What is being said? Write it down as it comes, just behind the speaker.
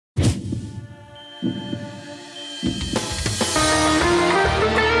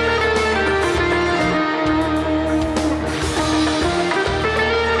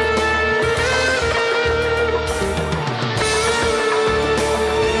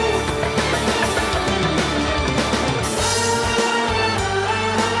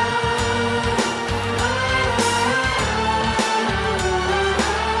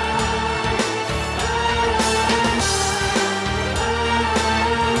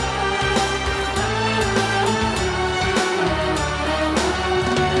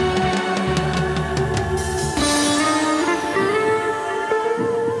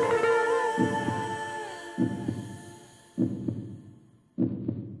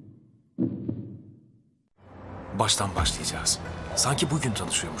Baştan başlayacağız. Sanki bugün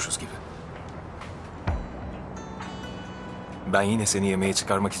tanışıyormuşuz gibi. Ben yine seni yemeğe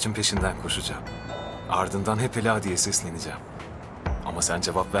çıkarmak için peşinden koşacağım. Ardından hep Ela diye sesleneceğim. Ama sen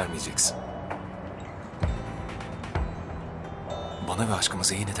cevap vermeyeceksin. Bana ve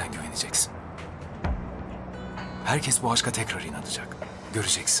aşkımıza yeniden güveneceksin. Herkes bu aşka tekrar inanacak.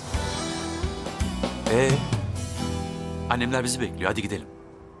 Göreceksin. Annemler bizi bekliyor. Hadi gidelim.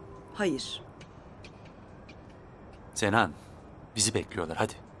 Hayır. Zenan, bizi bekliyorlar.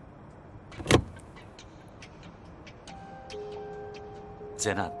 Hadi.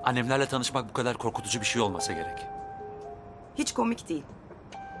 Zenan, annemlerle tanışmak bu kadar korkutucu bir şey olmasa gerek. Hiç komik değil.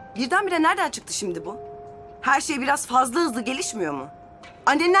 Birdenbire nereden çıktı şimdi bu? Her şey biraz fazla hızlı gelişmiyor mu?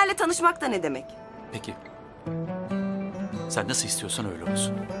 Annenlerle tanışmak da ne demek? Peki. Sen nasıl istiyorsan öyle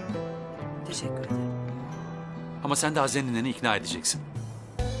olsun. Teşekkür ederim. Ama sen de Hasan'ını ikna edeceksin.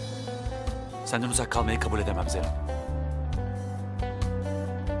 Senden uzak kalmayı kabul edemem Zenan.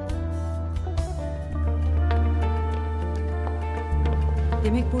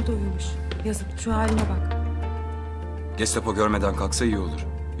 Demek burada uyumuş. Yazık, şu haline bak. Gestapo görmeden kalksa iyi olur.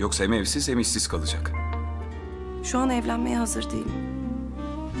 Yoksa hem evsiz hem işsiz kalacak. Şu an evlenmeye hazır değilim.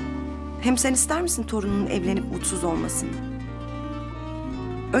 Hem sen ister misin torunun evlenip mutsuz olmasını?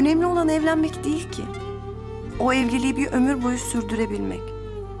 Önemli olan evlenmek değil ki. O evliliği bir ömür boyu sürdürebilmek.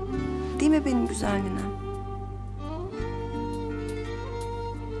 Değil mi benim güzel ninem?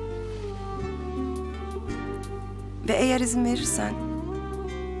 Ve eğer izin verirsen...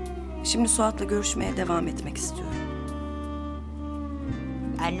 şimdi Suat'la görüşmeye devam etmek istiyorum.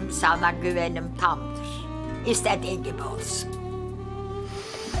 Benim sana güvenim tamdır. İstediğin gibi olsun.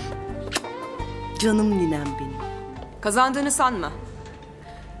 Canım ninem benim. Kazandığını sanma.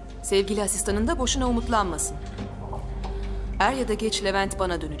 Sevgili asistanın da boşuna umutlanmasın. Er ya da geç Levent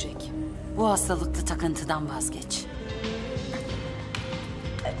bana dönecek. Bu hastalıklı takıntıdan vazgeç.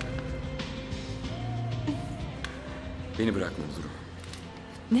 Beni bırakma olur mu?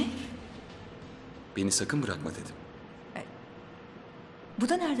 Ne? Beni sakın bırakma dedim. Bu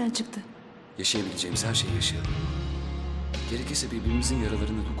da nereden çıktı? Yaşayabileceğimiz her şeyi yaşayalım. Gerekirse birbirimizin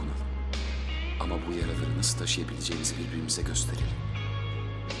yaralarına dokunalım. Ama bu yaraları nasıl taşıyabileceğimizi birbirimize gösterelim.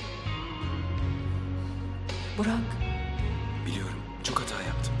 Burak. Biliyorum, çok hata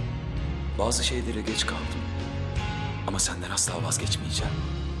yaptım. Bazı şeylere geç kaldım. Ama senden asla vazgeçmeyeceğim.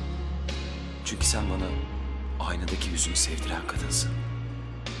 Çünkü sen bana aynadaki yüzümü sevdiren kadınsın.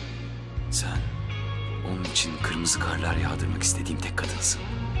 Sen onun için kırmızı karlar yağdırmak istediğim tek kadınsın.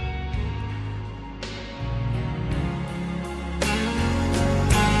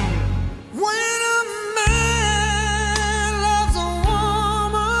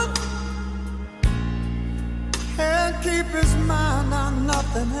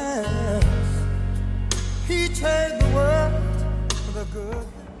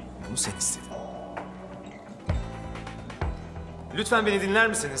 Bunu sen istedin. Lütfen beni dinler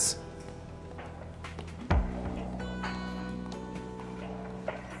misiniz?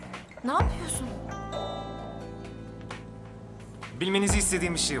 Ne yapıyorsun? Bilmenizi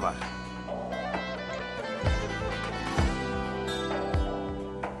istediğim bir şey var.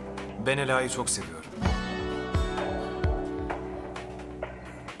 Ben Ela'yı çok seviyorum.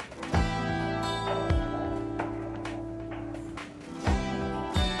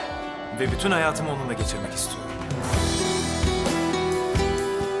 Ve bütün hayatımı onunla geçirmek istiyorum.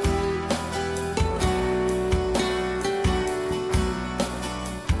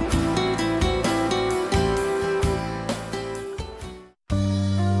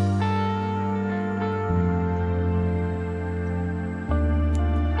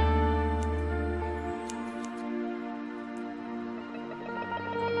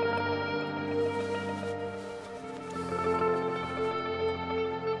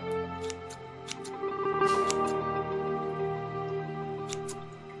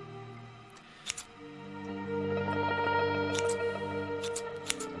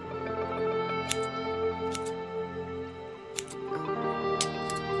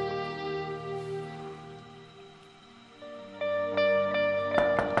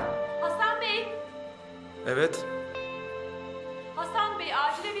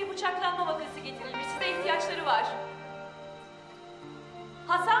 bıçaklanma vakası getirilmiş. Size ihtiyaçları var.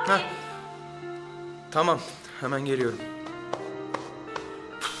 Hasan Bey. Tamam, hemen geliyorum.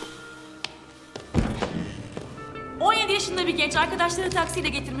 17 yaşında bir genç arkadaşları taksiyle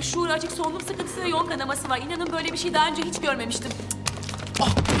getirmiş. Şuuru açık, solunum sıkıntısı ve yoğun kanaması var. İnanın böyle bir şey daha önce hiç görmemiştim.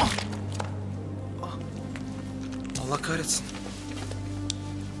 Allah kahretsin.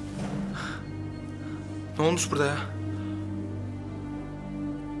 Ne olmuş burada ya?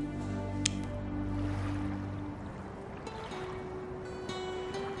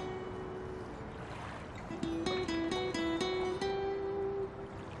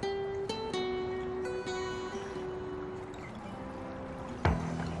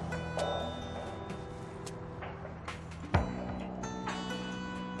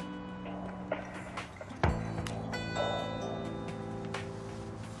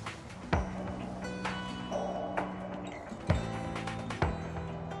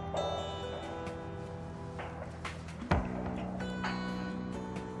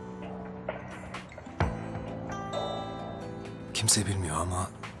 Kimse bilmiyor ama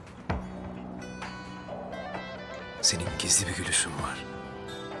senin gizli bir gülüşün var.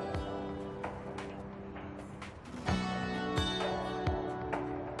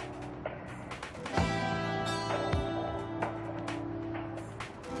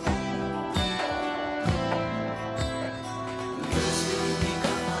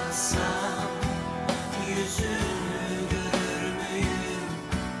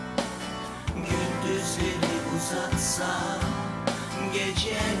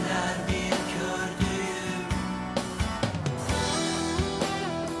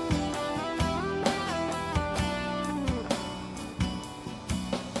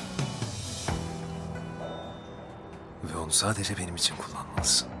 Ve onu sadece benim için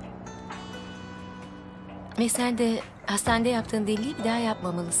kullanmalısın. Ve sen de hastanede yaptığın deliliği bir daha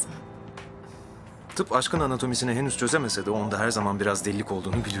yapmamalısın. Tıp aşkın anatomisini henüz çözemese de onda her zaman biraz delilik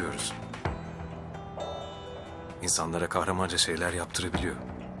olduğunu biliyoruz. İnsanlara kahramanca şeyler yaptırabiliyor.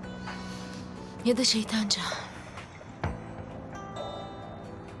 Ya da şeytanca.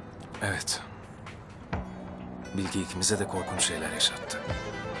 Evet. Bilge ikimize de korkunç şeyler yaşattı.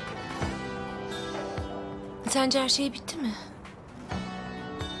 Sence her şey bitti mi?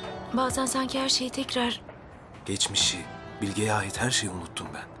 Bazen sanki her şeyi tekrar... Geçmişi, Bilge'ye ait her şeyi unuttum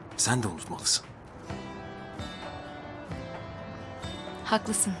ben. Sen de unutmalısın.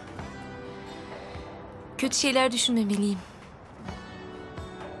 Haklısın. Kötü şeyler düşünmemeliyim.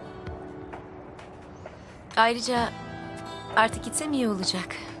 Ayrıca artık gitsem iyi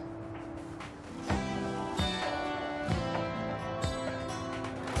olacak.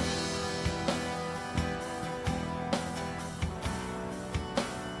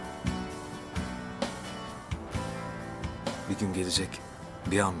 Bir gün gelecek,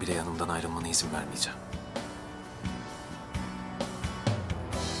 bir an bile yanımdan ayrılmana izin vermeyeceğim.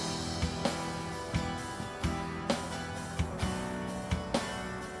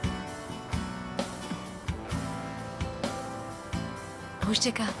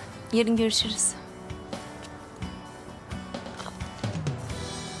 Hoşça kal. Yarın görüşürüz.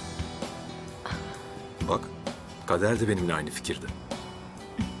 Bak, kader de benimle aynı fikirde.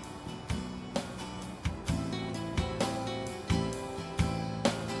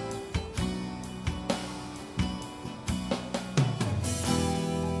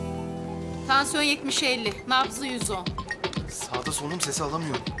 Tansiyon 70-50, nabzı 110. Sağda solunum sesi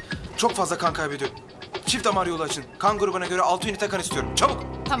alamıyorum. Çok fazla kan kaybediyorum. Çift damar yolu açın. Kan grubuna göre 6 ünite kan istiyorum. Çabuk!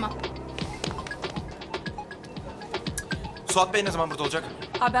 Tamam. Suat Bey ne zaman burada olacak?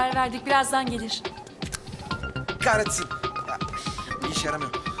 Haber verdik, birazdan gelir. Kahretsin. Ya, bir işe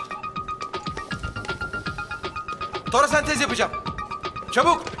yaramıyor. Torasentez yapacağım.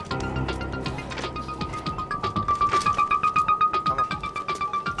 Çabuk! Tamam.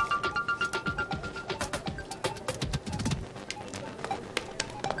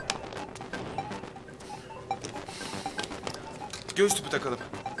 Göğüs tüpü takalım.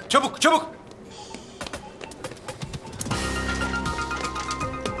 Çabuk, çabuk!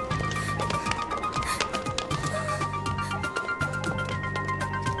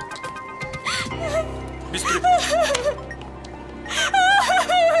 Bisküvi.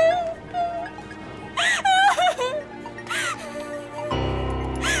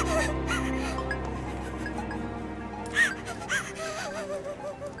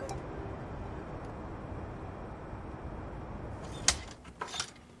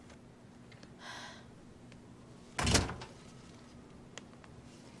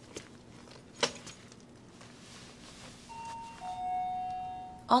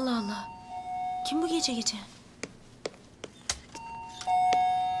 Allah Allah. Kim bu gece gece?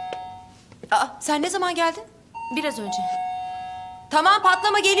 Aa, sen ne zaman geldin? Biraz önce. Tamam,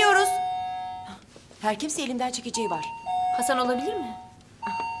 patlama, geliyoruz. Her kimse elimden çekeceği var. Hasan olabilir mi?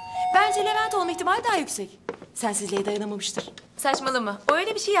 Bence Levent olma ihtimali daha yüksek. Sensizliğe dayanamamıştır. Saçmalama. O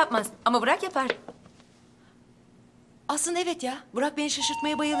öyle bir şey yapmaz. Ama Burak yapar. Aslında evet ya. Burak beni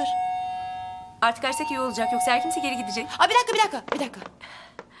şaşırtmaya bayılır. Artık açsak iyi olacak. Yoksa her kimse geri gidecek. Aa, bir dakika.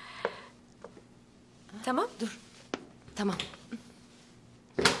 Tamam. Dur. Tamam.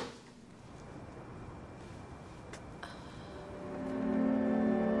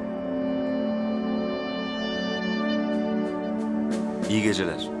 İyi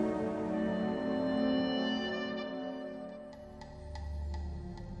geceler.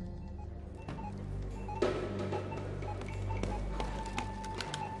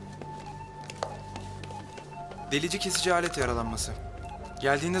 Delici kesici alet yaralanması.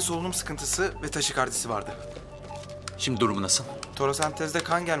 Geldiğinde solunum sıkıntısı ve taşikardisi vardı. Şimdi durumu nasıl? Torosentezde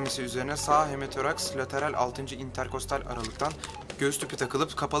kan gelmesi üzerine sağ hemotoraks lateral 6. interkostal aralıktan göğüs tüpü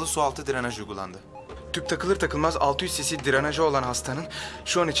takılıp kapalı su altı drenaj uygulandı. Tüp takılır takılmaz 600 cc drenajı olan hastanın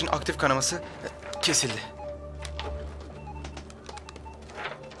şu an için aktif kanaması kesildi.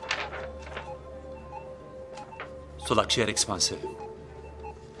 Sol akciğer ekspansivi.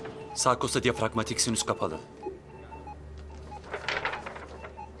 Sağ kosta diyafragmatik sinüs kapalı.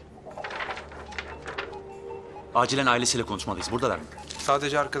 Acilen ailesiyle konuşmalıyız. Buradalar mı?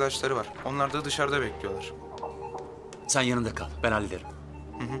 Sadece arkadaşları var. Onlar da dışarıda bekliyorlar. Sen yanında kal. Ben hallederim.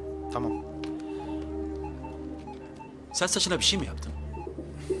 Tamam. Sen saçına bir şey mi yaptın?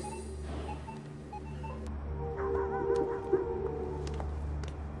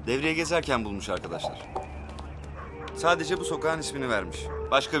 Devreye gezerken bulmuş arkadaşlar. Sadece bu sokağın ismini vermiş.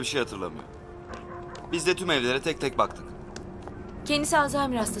 Başka bir şey hatırlamıyor. Biz de tüm evlere tek tek baktık. Kendisi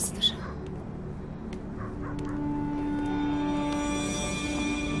Alzheimer hastasıdır.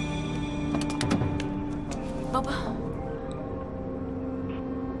 Baba.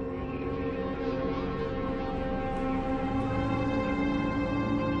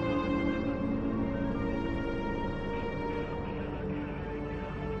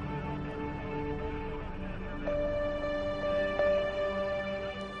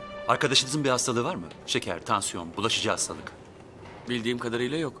 Arkadaşınızın bir hastalığı var mı? Şeker, tansiyon, bulaşıcı hastalık. Bildiğim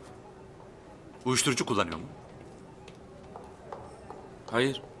kadarıyla yok. Uyuşturucu kullanıyor mu?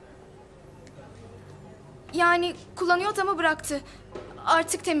 Hayır. Yani kullanıyordu ama bıraktı.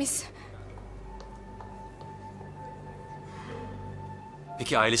 Artık temiz.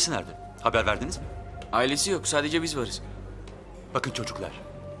 Peki ailesi nerede? Haber verdiniz mi? Ailesi yok. Sadece biz varız. Bakın çocuklar.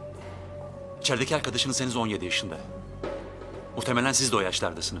 İçerideki arkadaşınız henüz 17 yaşında. Muhtemelen siz de o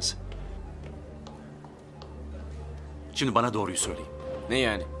yaşlardasınız. Şimdi bana doğruyu söyleyin. Ne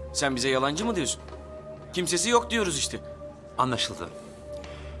yani? Sen bize yalancı mı diyorsun? Kimsesi yok diyoruz işte. Anlaşıldı.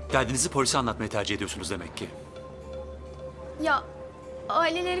 Derdinizi polise anlatmayı tercih ediyorsunuz demek ki. Ya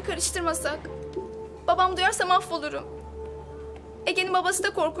aileleri karıştırmasak. Babam duyarsa mahvolurum. Ege'nin babası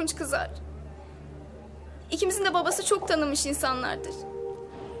da korkunç kızar. İkimizin de babası çok tanınmış insanlardır.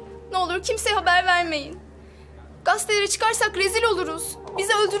 Ne olur kimseye haber vermeyin. Gazetelere çıkarsak rezil oluruz.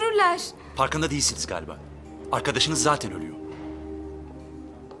 Bizi öldürürler. Farkında değilsiniz galiba. Arkadaşınız zaten ölüyor.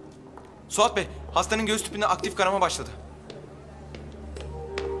 Suat Bey, hastanın göğüs tüpünde aktif kanama başladı.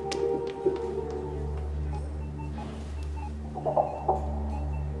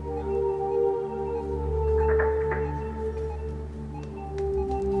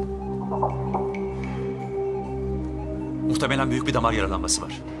 Muhtemelen büyük bir damar yaralanması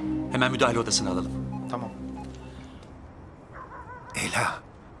var. Hemen müdahale odasına alalım. Tamam. Ela,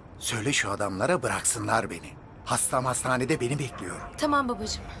 söyle şu adamlara bıraksınlar beni. Hastam hastanede beni bekliyor. Tamam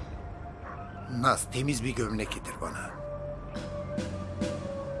babacığım. Naz temiz bir gömlek getir bana.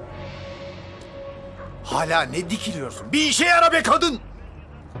 Hala ne dikiliyorsun? Bir işe yara be kadın!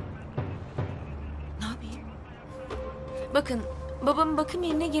 Ne yapayım? Bakın babamı bakım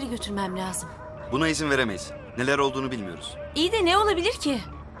yerine geri götürmem lazım. Buna izin veremeyiz. Neler olduğunu bilmiyoruz. İyi de ne olabilir ki?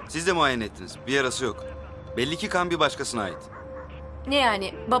 Siz de muayene ettiniz. Bir yarası yok. Belli ki kan bir başkasına ait. Ne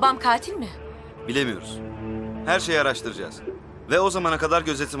yani? Babam katil mi? Bilemiyoruz. Her şeyi araştıracağız. Ve o zamana kadar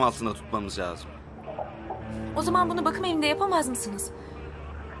gözetim altında tutmamız lazım. O zaman bunu bakım evinde yapamaz mısınız?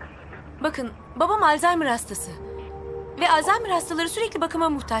 Bakın babam Alzheimer hastası. Ve Alzheimer hastaları sürekli bakıma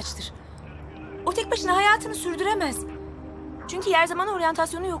muhtaçtır. O tek başına hayatını sürdüremez. Çünkü yer zaman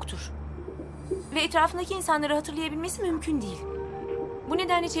oryantasyonu yoktur. Ve etrafındaki insanları hatırlayabilmesi mümkün değil. Bu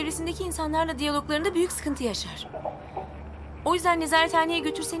nedenle çevresindeki insanlarla diyaloglarında büyük sıkıntı yaşar. O yüzden nezarethaneye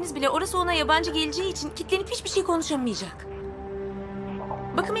götürseniz bile orası ona yabancı geleceği için kitlenip hiçbir şey konuşamayacak.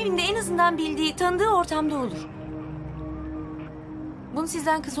 Bakım evinde en azından bildiği, tanıdığı ortamda olur. Bunu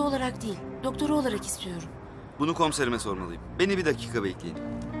sizden kızı olarak değil, doktoru olarak istiyorum. Bunu komiserime sormalıyım. Beni bir dakika bekleyin.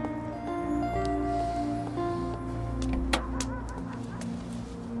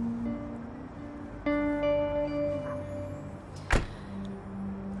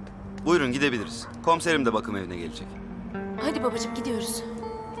 Buyurun gidebiliriz. Komiserim de bakım evine gelecek. Hadi babacığım gidiyoruz.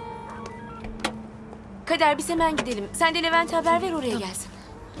 Kader biz hemen gidelim. Sen de Levent'e haber ver oraya gelsin.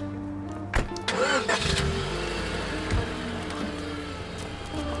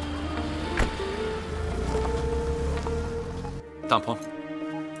 Tampon.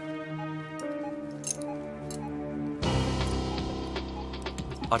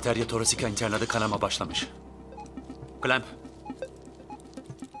 Arteria torasika internada kanama başlamış. Klemp.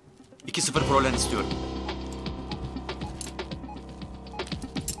 2-0 prolen istiyorum.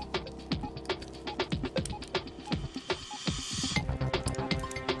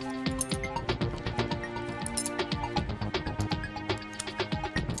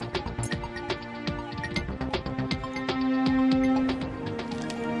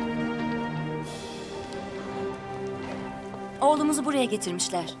 Oğlumuzu buraya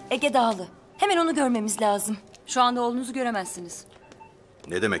getirmişler. Ege Dağlı. Hemen onu görmemiz lazım. Şu anda oğlunuzu göremezsiniz.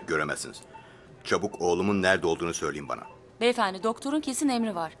 Ne demek göremezsiniz? Çabuk oğlumun nerede olduğunu söyleyin bana. Beyefendi, doktorun kesin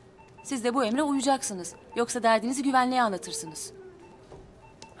emri var. Siz de bu emre uyacaksınız. Yoksa derdinizi güvenliğe anlatırsınız.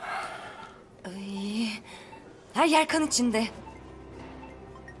 Ay, her yer kan içinde.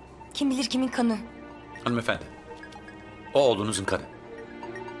 Kim bilir kimin kanı. Hanımefendi. O oğlunuzun kanı.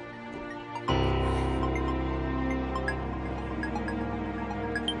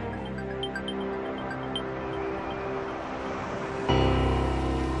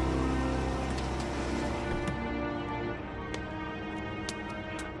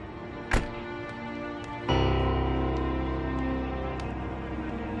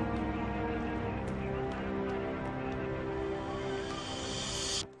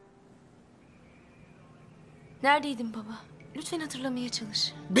 Neredeydin baba? Lütfen hatırlamaya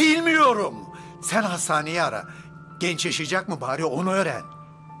çalış. Bilmiyorum. Sen hastaneyi ara. Genç yaşayacak mı bari onu öğren.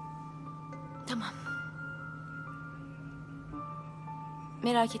 Tamam.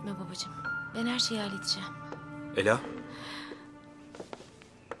 Merak etme babacığım. Ben her şeyi halledeceğim. Ela,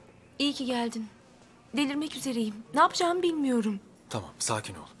 İyi ki geldin. Delirmek üzereyim. Ne yapacağımı bilmiyorum. tamam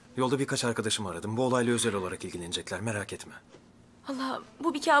sakin ol. Yolda birkaç arkadaşımı aradım. Bu olayla özel olarak ilgilenecekler, merak etme. Allah'ım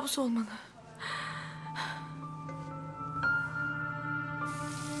bu bir kabus olmalı.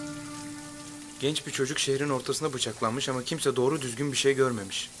 Genç bir çocuk şehrin ortasında bıçaklanmış ama kimse doğru düzgün bir şey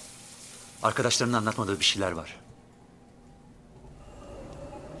görmemiş. Arkadaşlarının anlatmadığı bir şeyler var.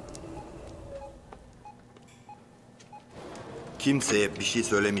 Kimseye bir şey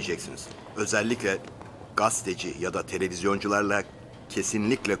söylemeyeceksiniz. Özellikle gazeteci ya da televizyoncularla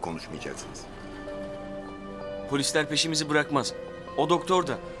kesinlikle konuşmayacaksınız. Polisler peşimizi bırakmaz. O doktor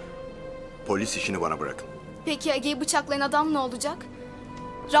da. Polis işini bana bırakın. Peki Ege'yi bıçaklayan adam ne olacak?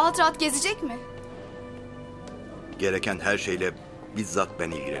 Rahat rahat gezecek mi? Gereken her şeyle bizzat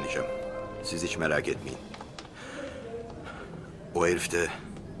ben ilgileneceğim. Siz hiç merak etmeyin. O herif de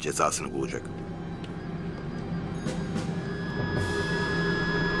cezasını bulacak.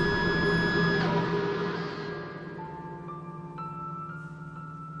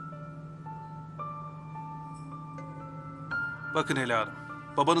 Bakın Ela'nın.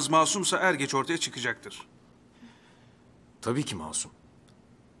 Babanız masumsa er geç ortaya çıkacaktır. Tabii ki masum.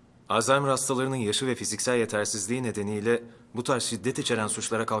 Alzheimer hastalarının yaşı ve fiziksel yetersizliği nedeniyle bu tarz şiddet içeren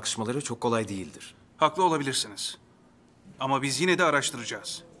suçlara kalkışmaları çok kolay değildir. Haklı olabilirsiniz. Ama biz yine de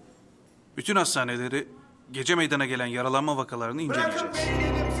araştıracağız. Bütün hastaneleri, gece meydana gelen yaralanma vakalarını inceleyeceğiz.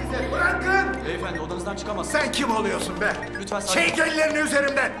 Size bırakın. Beyefendi odanızdan çıkamazsınız. Sen kim oluyorsun be? Lütfen Çek ellerini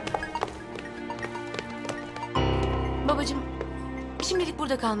üzerimden. Babacığım, şimdilik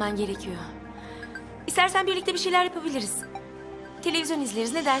burada kalman gerekiyor. İstersen birlikte bir şeyler yapabiliriz. Televizyon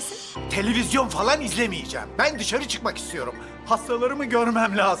izleriz, ne dersin? Televizyon falan izlemeyeceğim. Ben dışarı çıkmak istiyorum. Hastalarımı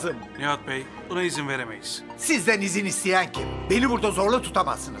görmem lazım. Nihat Bey, buna izin veremeyiz. Sizden izin isteyen kim? Beni burada zorla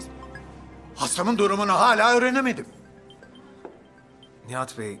tutamazsınız. Hastamın durumunu hala öğrenemedim.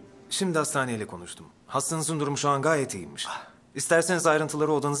 Nihat Bey, şimdi hastaneyle konuştum. Hastanızın durumu şu an gayet iyiymiş. İsterseniz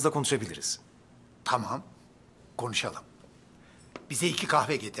ayrıntıları odanızda konuşabiliriz. Tamam, konuşalım. Bize 2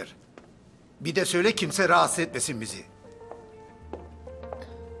 kahve getir. Bir de söyle kimse rahatsız etmesin bizi.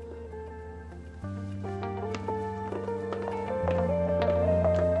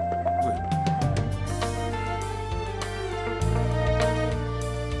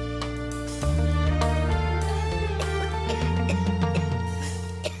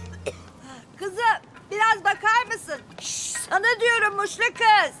 Kızım biraz bakar mısın? Şş, sana diyorum muşlu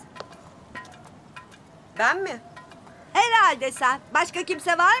kız. Ben mi? Evet herhalde sen. Başka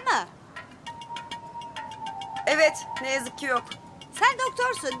kimse var mı? Evet, ne yazık ki yok. Sen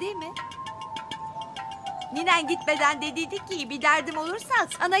doktorsun değil mi? Ninen gitmeden dediydi ki bir derdim olursa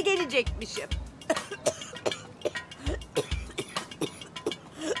sana gelecekmişim.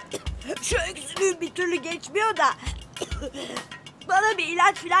 Şu öksürüğüm bir türlü geçmiyor da bana bir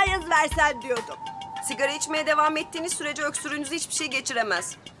ilaç falan yazıversen diyordum. Sigara içmeye devam ettiğiniz sürece öksürüğünüzü hiçbir şey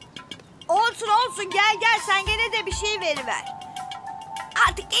geçiremez. Olsun olsun gel sen gene de bir şey veriver.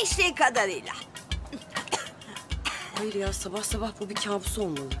 Artık geçtiği kadarıyla. Hayır ya, sabah sabah bu bir kabus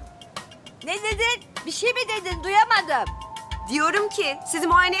olmalı. Ne dedin? Bir şey mi dedin? Duyamadım. Diyorum ki sizi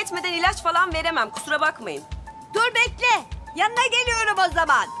muayene etmeden ilaç falan veremem, kusura bakmayın. Dur bekle. Yanına geliyorum o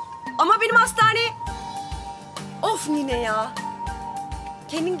zaman. Ama benim hastaneye... Of Nine ya.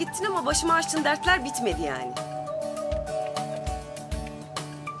 Kendin gittin ama başıma açtığın dertler bitmedi yani.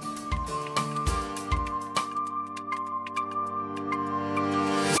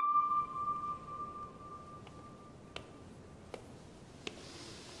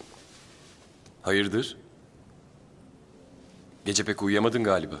 Hayırdır? Gece pek uyuyamadın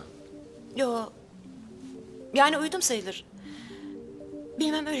galiba. Yo. Yani uyudum sayılır.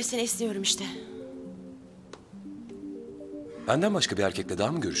 Bilmem öylesine esniyorum işte. Benden başka bir erkekle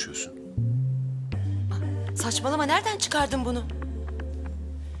daha mı görüşüyorsun? Saçmalama, nereden çıkardın bunu?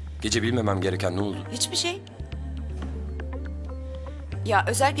 Gece bilmemem gereken ne oldu? Hiçbir şey. Ya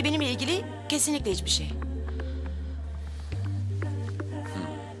özellikle benimle ilgili kesinlikle hiçbir şey.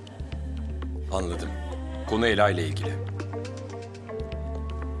 Anladım. Konu Ela ile ilgili.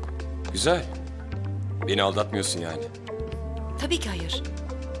 Güzel. Beni aldatmıyorsun yani. Tabii ki hayır.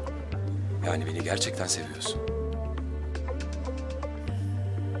 Yani beni gerçekten seviyorsun.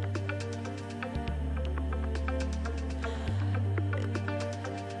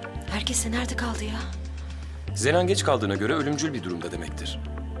 Herkes de nerede kaldı ya? Zenan geç kaldığına göre ölümcül bir durumda demektir.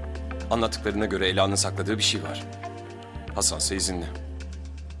 Anlattıklarına göre Ela'nın sakladığı bir şey var. Hasan'sa izinli.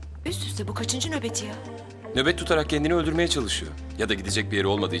 Üst üste bu kaçıncı nöbeti ya? Nöbet tutarak kendini öldürmeye çalışıyor. Ya da gidecek bir yeri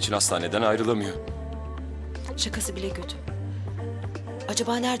olmadığı için hastaneden ayrılamıyor. Şakası bile kötü.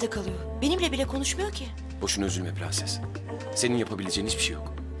 Acaba nerede kalıyor? Benimle bile konuşmuyor ki. Boşuna üzülme prenses. Senin yapabileceğin hiçbir şey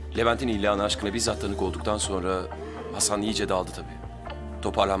yok. Levent'in ilanı aşkına bizzat tanık olduktan sonra Hasan iyice dağıldı tabii.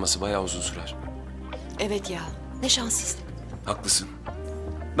 Toparlanması bayağı uzun sürer. Evet ya, ne şanssızlık. Haklısın.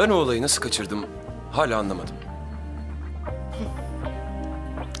 Ben o olayı nasıl kaçırdım hala anlamadım.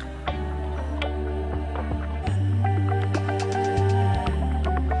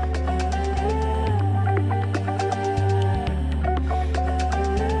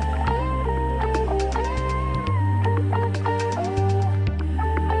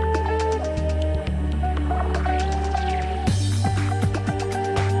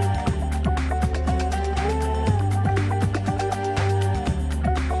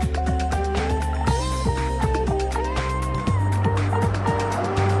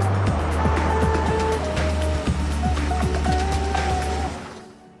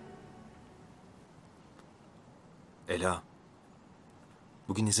 Ela,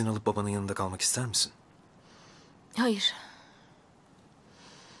 bugün izin alıp babanın yanında kalmak ister misin? Hayır.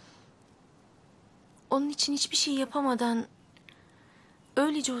 Onun için hiçbir şey yapamadan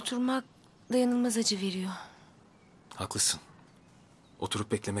öylece oturmak dayanılmaz acı veriyor. Haklısın.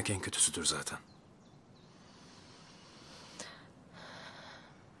 Oturup beklemek en kötüsüdür zaten.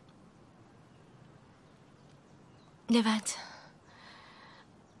 Levent.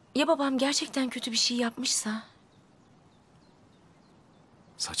 Ya babam gerçekten kötü bir şey yapmışsa?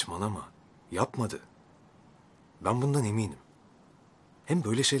 Saçmalama. Yapmadı. Ben bundan eminim. Hem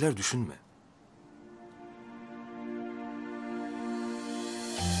böyle şeyler düşünme.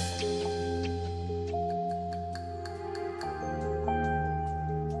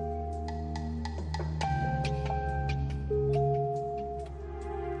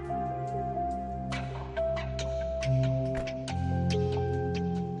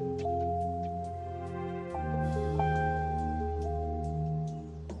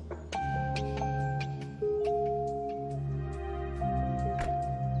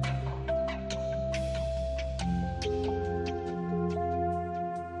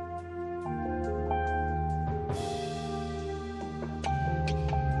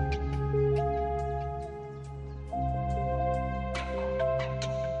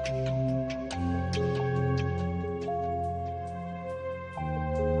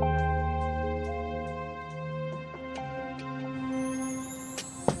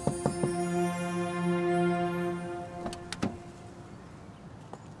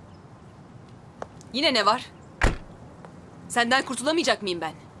 Yine ne var? Senden kurtulamayacak mıyım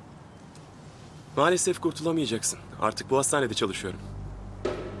ben? Maalesef kurtulamayacaksın. Artık bu hastanede çalışıyorum.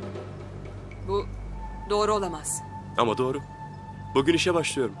 Bu doğru olamaz. Ama doğru. Bugün işe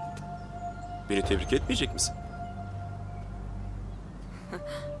başlıyorum. Beni tebrik etmeyecek misin?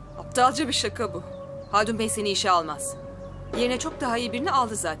 Aptalca bir şaka bu. Haldun Bey seni işe almaz. Yerine çok daha iyi birini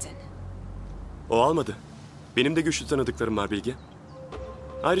aldı zaten. O almadı. Benim de güçlü tanıdıklarım var Bilge.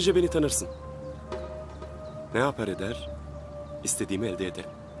 Ayrıca beni tanırsın. Ne yapar eder, istediğimi elde ederim.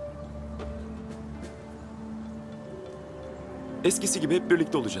 Eskisi gibi hep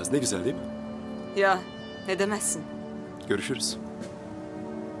birlikte olacağız. Ne güzel değil mi? Ya ne demezsin. Görüşürüz.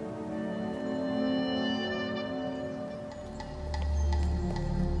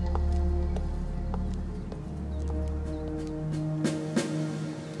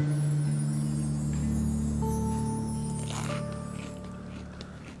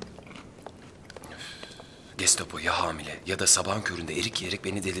 Gestapo ya hamile ya da sabahın köründe erik yiyerek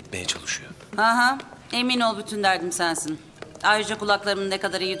beni delirtmeye çalışıyor. Aha, emin ol bütün derdim sensin. Ayrıca kulaklarımın ne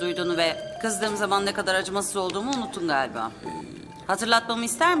kadar iyi duyduğunu ve kızdığım zaman ne kadar acımasız olduğumu unuttun galiba. Hatırlatmamı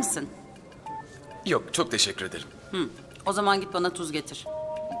ister misin? Yok, çok teşekkür ederim. O zaman git bana tuz getir.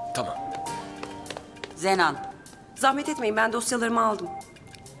 Tamam. Zenan. Zahmet etmeyin, ben dosyalarımı aldım.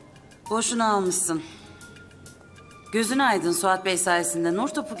 Boşuna almışsın. Gözün aydın, Suat Bey sayesinde nur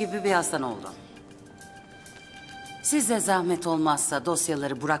topu gibi bir hastan oldun. Size zahmet olmazsa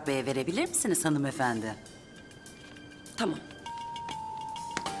dosyaları Burak Bey'e verebilir misiniz hanımefendi? Tamam.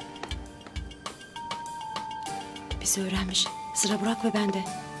 Bizi öğrenmiş. Sıra Burak ve bende.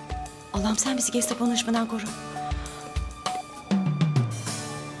 Allah'ım sen bizi Gestapo'nun hışmından koru.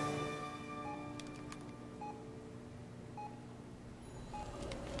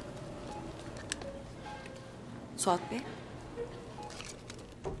 Suat Bey,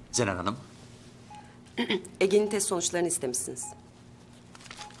 Zenan Hanım. Ege'nin test sonuçlarını istemişsiniz.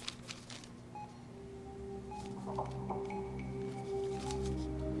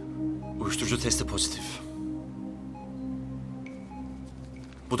 Uyuşturucu testi pozitif.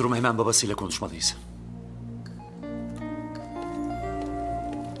 Bu durumu hemen babasıyla konuşmalıyız.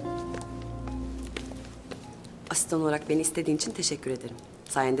 Asistan olarak beni istediğin için teşekkür ederim.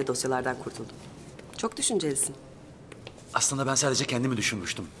 Sayende dosyalardan kurtuldum. Çok düşüncelisin. Aslında ben sadece kendimi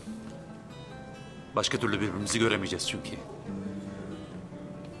düşünmüştüm. Başka türlü birbirimizi göremeyeceğiz çünkü.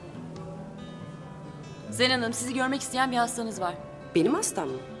 Zenan'ın sizi görmek isteyen bir hastanız var. Benim hastam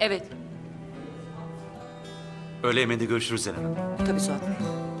mı? Evet. Öğle yemeğinde görüşürüz Zenan Hanım. Tabii Suat Bey.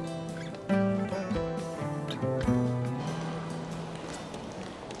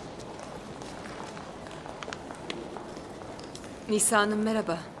 Nisa'nın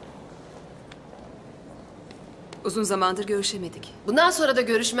merhaba. Uzun zamandır görüşemedik. Bundan sonra da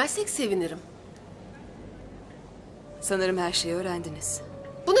görüşmezsek sevinirim. Sanırım her şeyi öğrendiniz.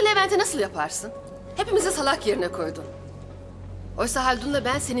 Bunu Levent'e nasıl yaparsın? Hepimizi salak yerine koydun. Oysa Haldun'la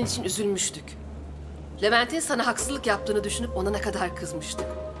ben senin için üzülmüştük. Levent'in sana haksızlık yaptığını düşünüp ona ne kadar kızmıştık.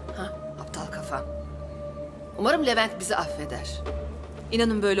 Ha, aptal kafa. Umarım Levent bizi affeder.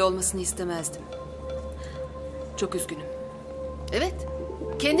 İnanın böyle olmasını istemezdim. Çok üzgünüm. Evet,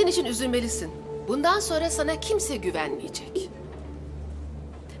 kendin için üzülmelisin. Bundan sonra sana kimse güvenmeyecek.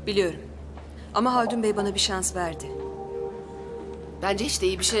 Biliyorum. Ama Haldun Bey bana bir şans verdi. Bence hiç de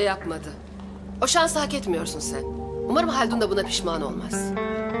iyi bir şey yapmadı. O şansı hak etmiyorsun sen. Umarım Haldun da buna pişman olmaz.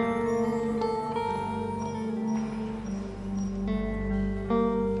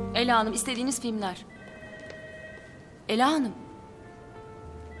 Ela Hanım, istediğiniz filmler. Ela Hanım.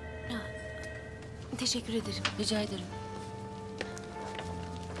 Teşekkür ederim. Rica ederim.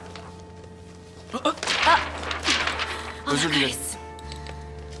 Özür dilerim.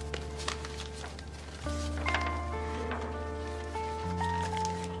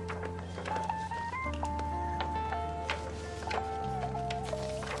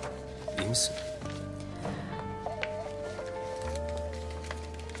 İyi misin?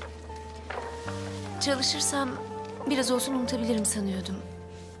 Çalışırsam biraz olsun unutabilirim sanıyordum.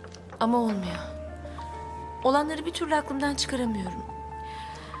 Ama olmuyor. Olanları bir türlü aklımdan çıkaramıyorum.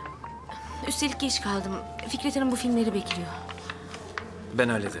 Üstelik geç kaldım. Fikret Hanım bu filmleri bekliyor. Ben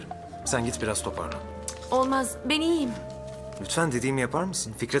hallederim. Sen git biraz toparlan. Olmaz, ben iyiyim. Lütfen dediğimi yapar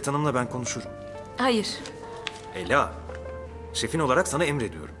mısın? Fikret Hanım'la ben konuşurum. Hayır. Ela, şefin olarak sana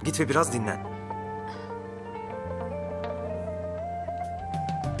emrediyorum. Git ve biraz dinlen.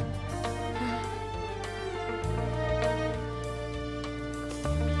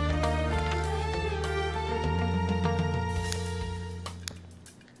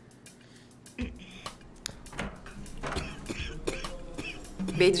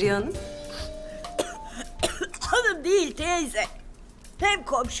 Bedriye Hanım. Hanım değil teyze. Hem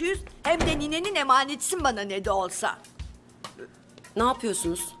komşuyuz Hem de ninenin emanetsin bana ne de olsa. Ne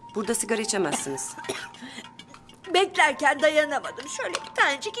yapıyorsunuz? Burada sigara içemezsiniz. Beklerken dayanamadım. Şöyle bir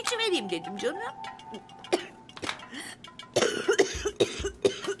tanecik içivereyim dedim canım.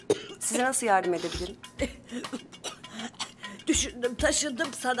 Size nasıl yardım edebilirim? Düşündüm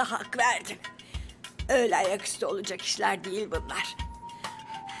taşındım sana hak verdim. Öyle ayaküstü olacak işler değil bunlar.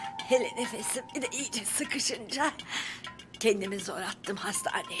 Hele nefesim bir de iyice sıkışınca kendimi zor attım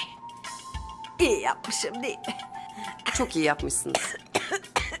hastaneye. İyi yapmışım değil mi? Çok iyi yapmışsınız.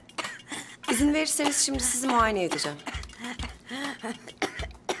 İzin verirseniz şimdi sizi muayene edeceğim.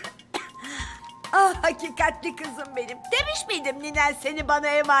 Ah hakikatli kızım benim. Demiş miydim ninen seni bana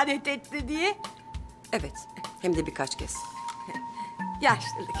emanet etti diye? Evet, hem de birkaç kez.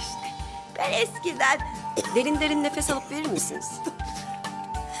 Yaşlılık işte. Ben eskiden... Derin derin nefes alıp verir misiniz?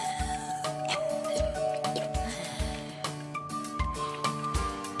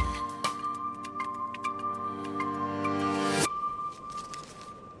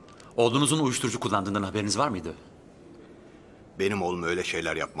 Oğlunuzun uyuşturucu kullandığından haberiniz var mıydı? Benim oğlum öyle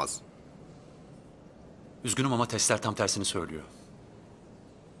şeyler yapmaz. Üzgünüm ama testler tam tersini söylüyor.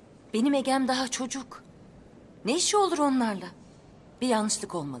 Benim Egem daha çocuk. Ne işi olur onlarla? Bir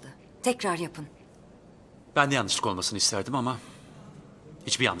yanlışlık olmalı. Tekrar yapın. Ben de yanlışlık olmasını isterdim ama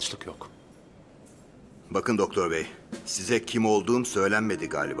hiçbir yanlışlık yok. Bakın doktor bey, size kim olduğum söylenmedi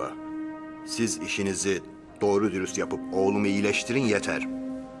galiba. Siz işinizi doğru dürüst yapıp oğlumu iyileştirin yeter.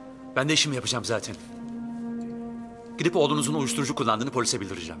 Ben de işimi yapacağım zaten. Gidip oğlunuzun uyuşturucu kullandığını polise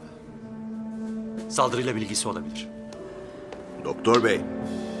bildireceğim. Saldırıyla bilgisi olabilir. Doktor bey.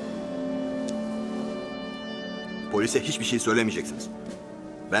 Polise hiçbir şey söylemeyeceksiniz.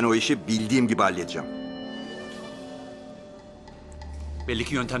 Ben o işi bildiğim gibi halledeceğim. Belli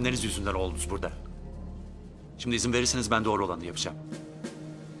ki yöntemleriniz yüzünden oldunuz burada. Şimdi izin verirseniz ben doğru olanı yapacağım.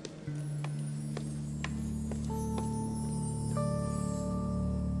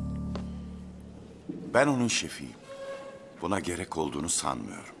 Ben onun şefiyim. Buna gerek olduğunu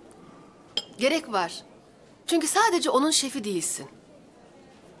sanmıyorum. Gerek var. Çünkü sadece onun şefi değilsin.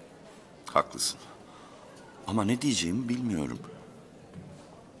 Haklısın. Ama ne diyeceğimi bilmiyorum.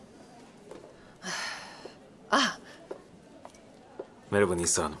 Ah, Merhaba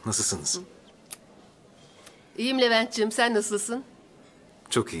Nisa Hanım, nasılsınız? iyiyim Levent'ciğim. Sen nasılsın?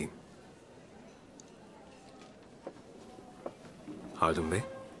 Çok iyiyim. Haldun Bey?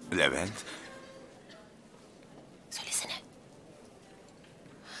 Levent. Söylesene.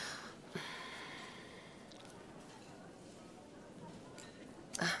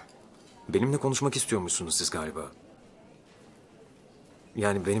 Benimle konuşmak istiyormuşsunuz siz galiba.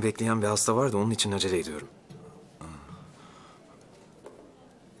 Yani beni bekleyen bir hasta var da onun için acele ediyorum.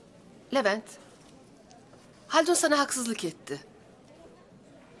 Levent, Haldun sana haksızlık etti.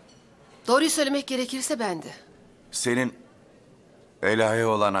 Doğruyu söylemek gerekirse ben de. Senin Ela'ya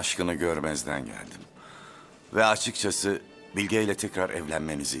olan aşkını görmezden geldim. Ve açıkçası Bilge ile tekrar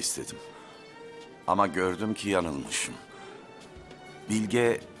evlenmenizi istedim. Ama gördüm ki yanılmışım.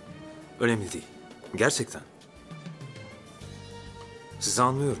 Bilge... Önemli değil. Gerçekten. Sizi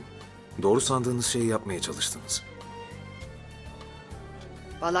anlıyorum. Doğru sandığınız şeyi yapmaya çalıştınız.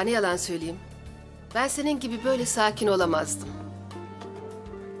 Vallahi ne yalan söyleyeyim. Ben senin gibi böyle sakin olamazdım.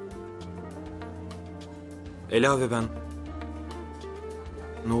 Ela ve ben...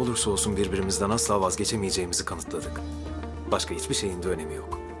 ne olursa olsun birbirimizden asla vazgeçemeyeceğimizi kanıtladık. Başka hiçbir şeyin de önemi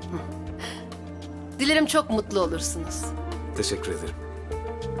yok. Dilerim çok mutlu olursunuz. Teşekkür ederim.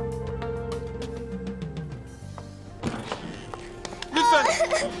 Lütfen,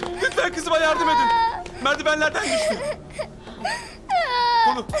 lütfen kızıma yardım edin. Merdivenlerden düştü.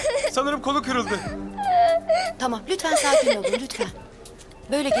 Sanırım kolu kırıldı. Tamam, lütfen sakin olun, lütfen.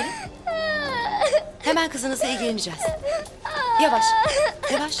 Böyle gelin. Hemen kızınızla ilgileneceğiz. Yavaş,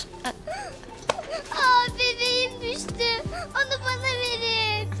 yavaş. Bebeğim düştü. Onu bana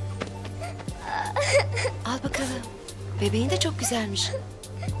verin. Al bakalım. Bebeğin de çok güzelmiş.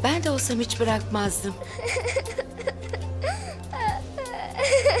 Ben de olsam hiç bırakmazdım.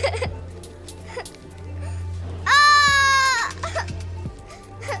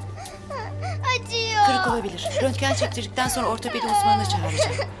 Acıyor. Kırık olabilir. Röntgen çektirdikten sonra ortopedi uzmanını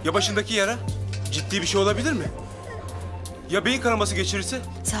çağıracağım. Ya başındaki yara? Ciddi bir şey olabilir mi? Ya beyin kanaması geçirirse?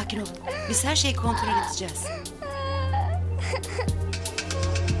 Sakin olun. Biz her şeyi kontrol edeceğiz.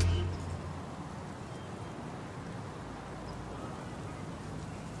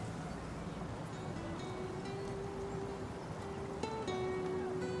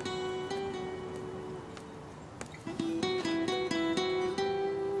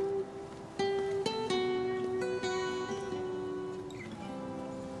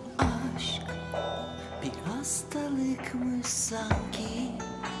 hastalıkmış sanki,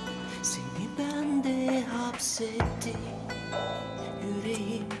 seni bende hapsetti,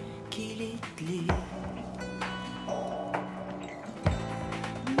 yüreğim kilitli.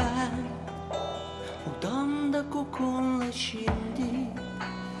 Ben odamda kokunla şimdi,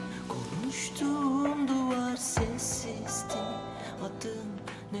 konuştuğum duvar sessizdi, adın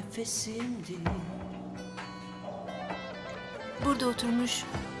nefesimdi. Burada oturmuş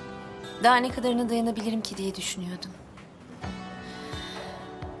daha ne kadarına dayanabilirim ki diye düşünüyordum.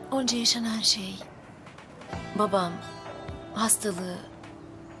 Onca yaşanan şey, babam, hastalığı,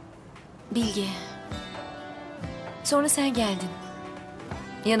 Bilge. Sonra sen geldin.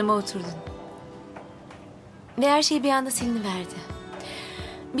 Yanıma oturdun. Ve her şey bir anda siliniverdi.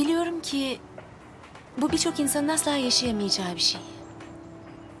 Biliyorum ki bu birçok insanın asla yaşayamayacağı bir şey.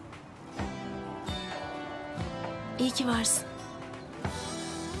 İyi ki varsın.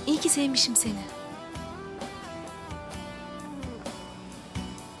 İyi ki sevmişim seni.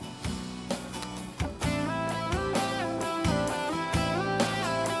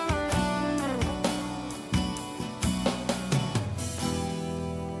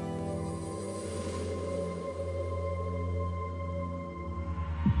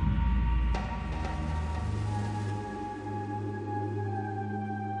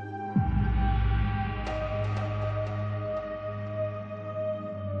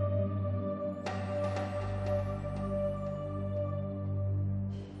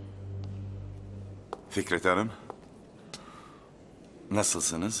 Fikret Hanım,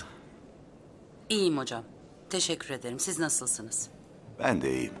 nasılsınız? İyiyim hocam. Teşekkür ederim. Siz nasılsınız? Ben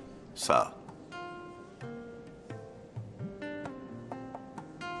de iyiyim, sağ ol.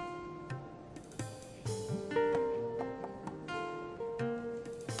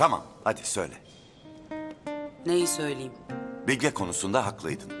 Tamam, hadi söyle. Neyi söyleyeyim? Bilge konusunda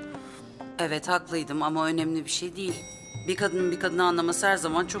haklıydın. Evet haklıydım ama önemli bir şey değil. Bir kadının bir kadını anlaması her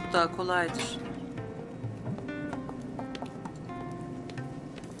zaman çok daha kolaydır.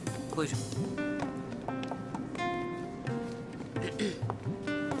 Buyurun.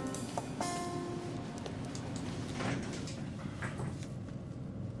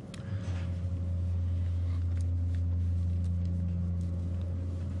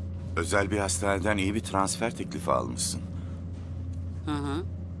 Özel bir hastaneden iyi bir transfer teklifi almışsın. Hı hı.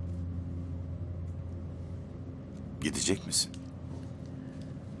 Gidecek misin?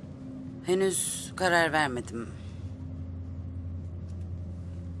 Henüz karar vermedim.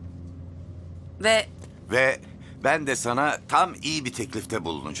 Ve ben de sana tam iyi bir teklifte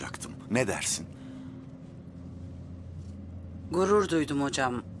bulunacaktım. Ne dersin? gurur duydum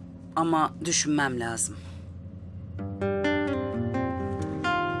hocam ama düşünmem lazım.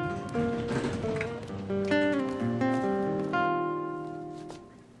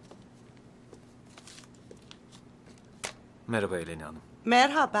 Merhaba Eleni Hanım.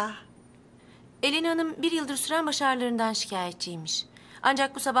 Merhaba. Eleni Hanım bir yıldır süren baş ağrılarından şikayetçiymiş.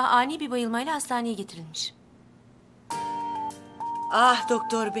 Ancak bu sabah ani bir bayılmayla hastaneye getirilmiş. Ah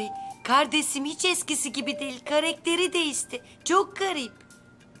doktor bey, kardeşim hiç eskisi gibi değil. Karakteri değişti. Çok garip.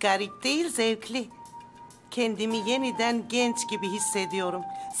 Garip değil, zevkli. Kendimi yeniden genç gibi hissediyorum.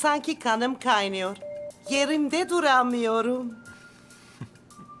 Sanki kanım kaynıyor. Yerimde duramıyorum.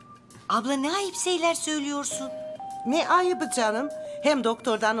 Abla ne ayıp şeyler söylüyorsun. Ne ayıbı canım? Hem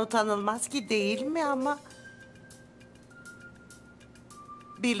doktordan utanılmaz ki, değil mi ama?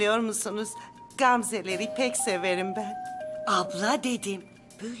 Biliyor musunuz, gamzeleri pek severim ben. Abla dedim.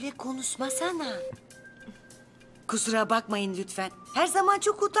 Böyle konuşmasana. Kusura bakmayın lütfen. Her zaman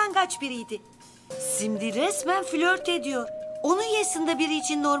çok utangaç biriydi. Şimdi resmen flört ediyor. Onun yaşında biri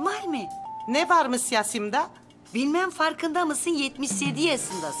için normal mi? Ne varmış yaşımda? Bilmem, farkında mısın, 77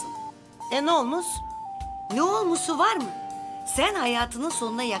 yaşındasın. Ne olmuş? Ne olmuşu var mı? Sen hayatının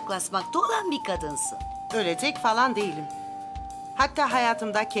sonuna yaklaşmakta olan bir kadınsın. Ölecek falan değilim. Hatta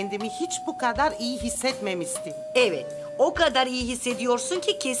hayatımda kendimi hiç bu kadar iyi hissetmemiştim. Evet, o kadar iyi hissediyorsun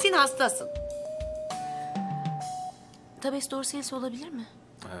ki kesin hastasın. Tabes dorsiyesi olabilir mi?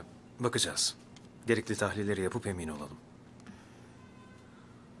 Bakacağız. Gerekli tahlilleri yapıp emin olalım.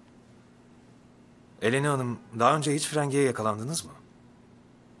 Eleni Hanım, daha önce hiç frengiye yakalandınız mı?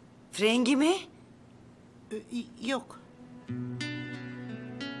 Frengi mi? Yok.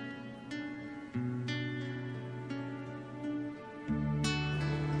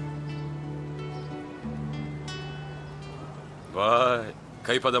 Vay,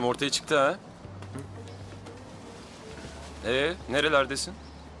 kayıp adam ortaya çıktı ha? Nerelerdesin?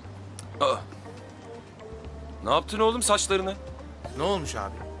 Aa, ne yaptın oğlum saçlarını? Ne olmuş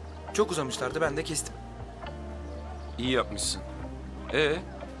abi? Çok uzamışlardı, ben de kestim. İyi yapmışsın.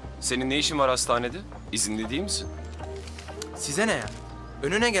 Senin ne işin var hastanede? İzinli değil misin? Size ne ya?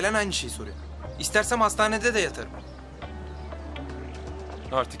 Önüne gelen aynı şeyi soruyor. İstersem hastanede de yatarım.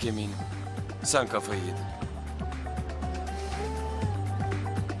 Artık eminim. Sen kafayı yedin.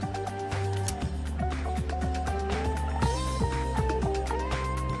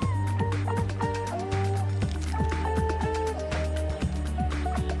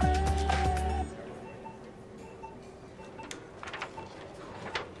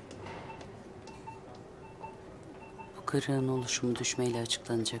 Bu kırığın oluşumu düşmeyle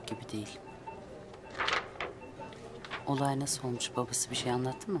açıklanacak gibi değil. Olay nasıl olmuş? Babası bir şey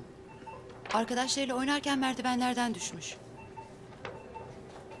anlattı mı? Arkadaşlarıyla oynarken merdivenlerden düşmüş.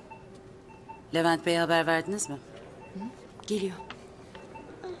 Levent Bey'e haber verdiniz mi? Geliyor.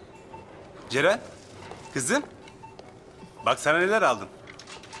 Ceren, kızım. Bak sana neler aldım.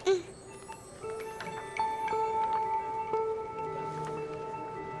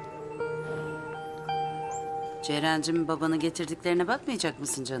 Ceren'cim babanı getirdiklerine bakmayacak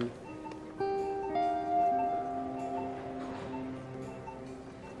mısın canım?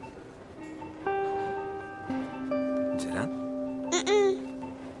 Ceren?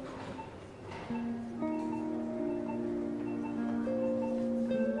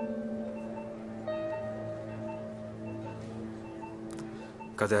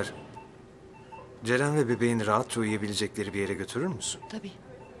 Kader, Ceren ve bebeğin rahatça uyuyabilecekleri bir yere götürür müsün? Tabii.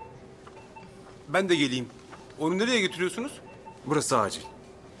 Ben de geleyim. Onu nereye götürüyorsunuz? Burası acil.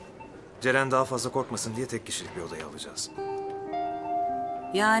 Ceren daha fazla korkmasın diye tek kişilik bir odaya alacağız.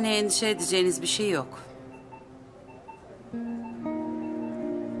 Yani endişe edeceğiniz bir şey yok.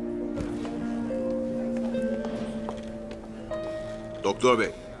 Doktor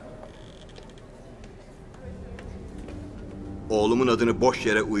bey. Oğlumun adını boş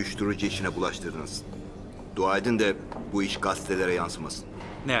yere uyuşturucu işine bulaştırdınız. Dua edin de bu iş gazetelere yansımasın.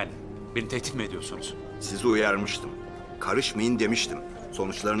 Ne yani? Beni tehdit mi ediyorsunuz? Sizi uyarmıştım. Karışmayın demiştim.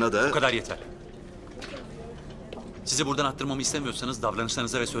 Sonuçlarına da... Bu kadar yeter. Sizi buradan attırmamı istemiyorsanız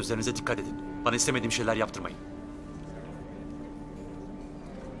davranışlarınıza ve sözlerinize dikkat edin. Bana istemediğim şeyler yaptırmayın.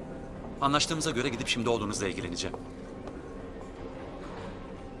 Anlaştığımıza göre gidip şimdi oğlunuzla ilgileneceğim.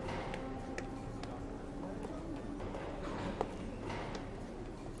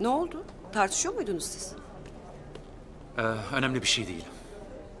 Ne oldu? Tartışıyor muydunuz siz? Önemli bir şey değil.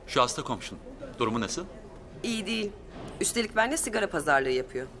 Şu hasta komşun. Durumu nasıl? İyi değil. Üstelik benimle sigara pazarlığı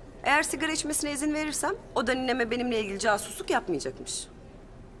yapıyor. Eğer sigara içmesine izin verirsem o da nineme benimle ilgili casusluk yapmayacakmış.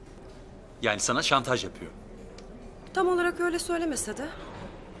 Yani sana şantaj yapıyor. Tam olarak öyle söylemese de.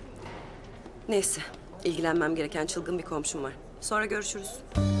 Neyse, ilgilenmem gereken çılgın bir komşum var. Sonra görüşürüz.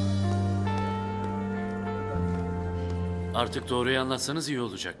 Artık doğruyu anlatsanız iyi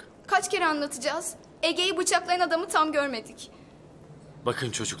olacak. Kaç kere anlatacağız? Ege'yi bıçaklayan adamı tam görmedik.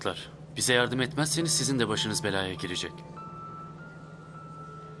 Bakın çocuklar, bize yardım etmezseniz sizin de başınız belaya girecek.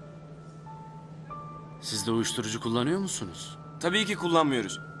 Siz de uyuşturucu kullanıyor musunuz? Tabii ki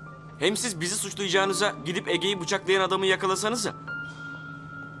kullanmıyoruz. Hem siz bizi suçlayacağınıza gidip Ege'yi bıçaklayan adamı yakalasanıza.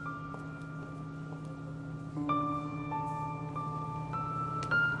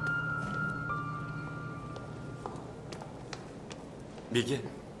 Bilge,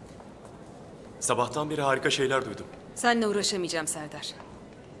 sabahtan beri harika şeyler duydum. Seninle uğraşamayacağım Serdar.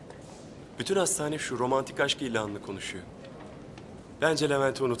 Bütün hastane şu romantik aşk ilanını konuşuyor. Bence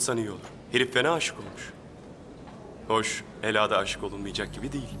Levent'i unutsan iyi olur. Herif fena aşık olmuş. Hoş, Ela da aşık olunmayacak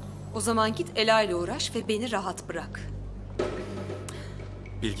gibi değil. O zaman git Ela ile uğraş ve beni rahat bırak.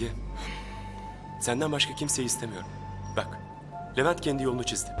 Bilge, senden başka kimseyi istemiyorum. Bak, Levent kendi yolunu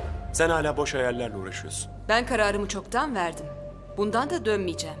çizdi. Sen hala boş hayallerle uğraşıyorsun. Ben kararımı çoktan verdim. Bundan da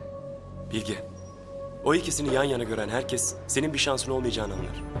dönmeyeceğim. Bilge, o ikisini yan yana gören herkes senin bir şansın olmayacağını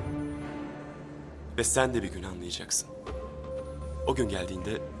anlar. Ve sen de bir gün anlayacaksın. O gün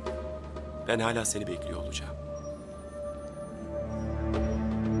geldiğinde ben hala seni bekliyor olacağım.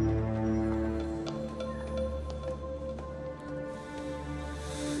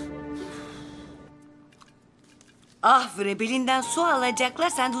 Ah bre, belinden su alacaklar,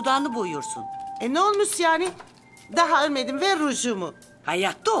 sen dudağını boyuyorsun. Ne olmuş yani? Daha ölmedim, ver rujumu.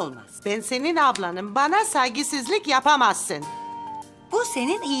 Hayatta olmaz. Ben senin ablanım, bana saygısızlık yapamazsın. Bu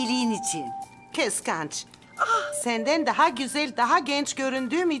senin iyiliğin için. Kıskanç. Senden daha güzel, daha genç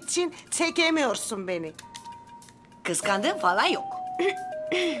göründüğüm için çekemiyorsun beni. Kıskandığın falan yok.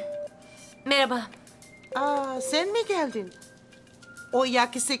 Merhaba. Sen mi geldin? O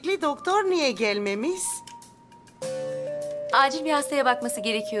yakışıklı doktor niye gelmemiş? Acil bir hastaya bakması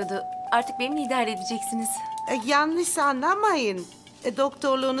gerekiyordu. Artık benimle idare edeceksiniz. Yanlış anlamayın.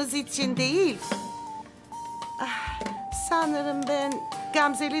 Doktorluğunuz için değil. Sanırım ben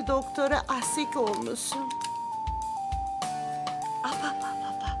Gamzeli doktora aşık olmuşum.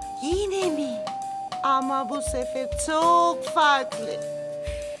 Yine mi? Ama bu sefer çok farklı.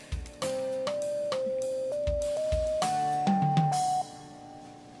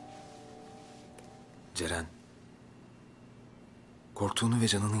 Ceren, korktuğunu ve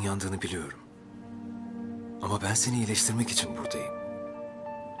canının yandığını biliyorum. Ama ben seni iyileştirmek için buradayım.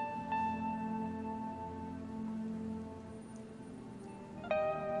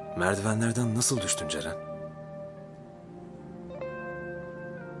 Merdivenlerden nasıl düştün Ceren?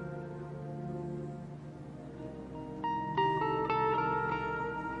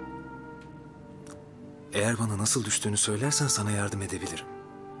 Eğer bana nasıl düştüğünü söylersen sana yardım edebilirim.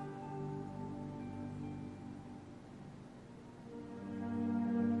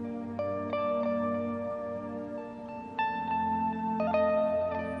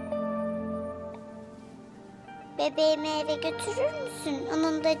 Bebeğimi eve götürür müsün?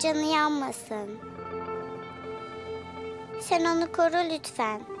 Onun da canı yanmasın. Sen onu koru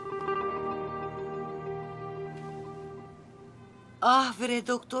lütfen. Ah bre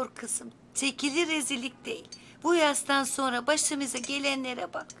doktor kızım. Çekili rezillik değil. Bu yaştan sonra başımıza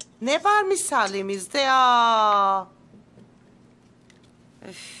gelenlere bak. Ne var misalimizde ya?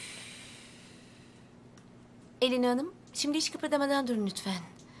 Elin Hanım, şimdi hiç kıpırdamadan durun lütfen.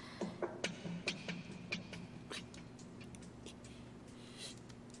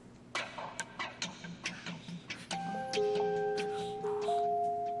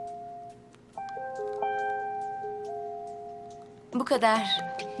 Bu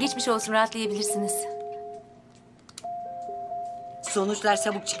kadar. Geçmiş olsun, rahatlayabilirsiniz. Sonuçlar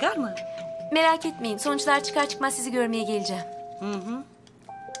çabuk çıkar mı? Merak etmeyin, sonuçlar çıkar çıkmaz sizi görmeye geleceğim. Hı.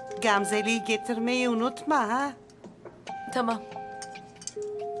 Gamzeli'yi getirmeyi unutma ha. Tamam.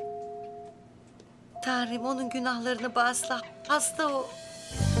 Tanrım onun günahlarını bağışla. Hasta o.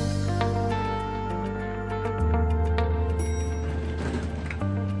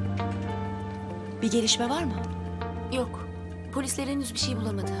 Bir gelişme var mı? Yok. Polisler henüz bir şey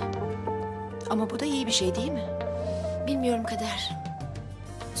bulamadı. Ama bu da iyi bir şey değil mi? Bilmiyorum Kader.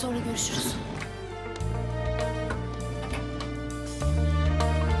 Sonra görüşürüz.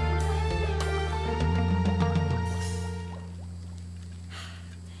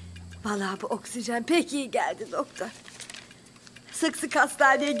 Vallahi bu oksijen pek iyi geldi doktor. Sık sık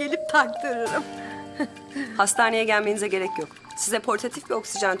hastaneye gelip taktırırım. Hastaneye gelmenize gerek yok. Size portatif bir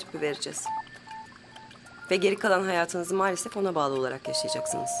oksijen tüpü vereceğiz. Ve geri kalan hayatınızı maalesef ona bağlı olarak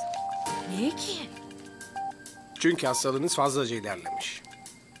yaşayacaksınız. Niye ki? Çünkü hastalığınız fazlaca ilerlemiş.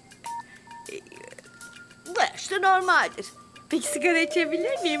 Bu yaşta normaldir. Peki sigara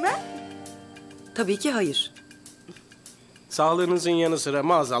içebilir miyim ha? Tabii ki hayır. Sağlığınızın yanı sıra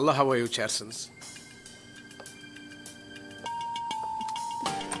maazallah havaya uçarsınız.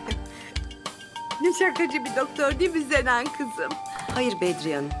 Ne şakacı bir doktor değil mi Zenan kızım? Hayır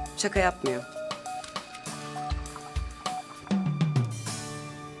Bedriye Hanım, şaka yapmıyor.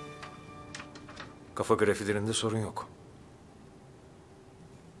 Kafa grafilerinde sorun yok.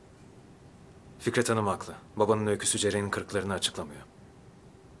 Fikret Hanım haklı. Babanın öyküsü Ceren'in kırıklarını açıklamıyor.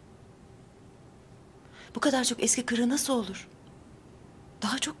 Bu kadar çok eski kırığı nasıl olur?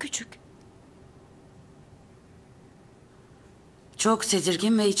 Daha çok küçük. Çok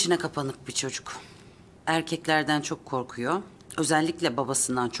tedirgin ve içine kapanık bir çocuk. Erkeklerden çok korkuyor. Özellikle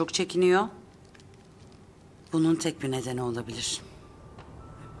babasından çok çekiniyor. Bunun tek bir nedeni olabilir.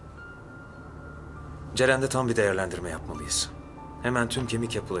 Ceren'de tam bir değerlendirme yapmalıyız. Hemen tüm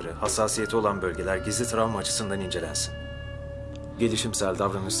kemik yapıları, hassasiyeti olan bölgeler gizli travma açısından incelensin. Gelişimsel,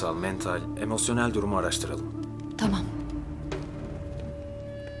 davranışsal, mental, emosyonel durumu araştıralım. Tamam.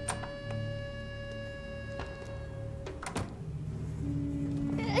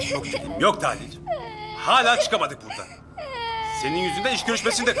 Yok tahlil. Hala çıkamadık buradan. Senin yüzünden iş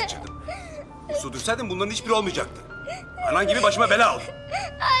görüşmesini de kaçırdım. Uslu dursaydın bunların hiçbiri olmayacaktı. Anan gibi başıma bela oldu.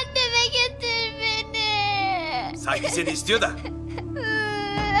 Anneme getir beni. Sanki seni istiyor da.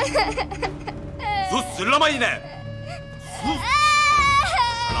 Sus, sırlama yine. Sus.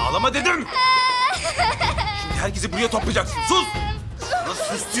 Sana ağlama dedim. Şimdi herkesi buraya toplayacaksın. Sus. Sana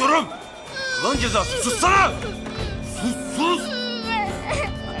sus diyorum. Lan cezası, sussana. Sus, sus.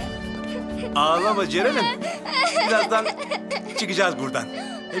 Ağlama Ceren'im. Birazdan çıkacağız buradan.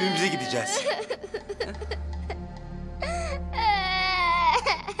 Evimize gideceğiz.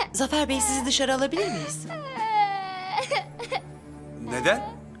 Zafer Bey, sizi dışarı alabilir miyiz? Neden?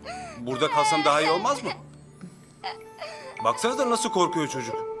 Burada kalsam daha iyi olmaz mı? Baksanıza nasıl korkuyor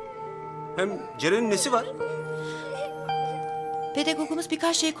çocuk. Hem Ceren'in nesi var? Pedagogumuz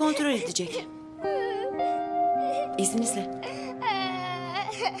birkaç şey kontrol edecek. İzninizle.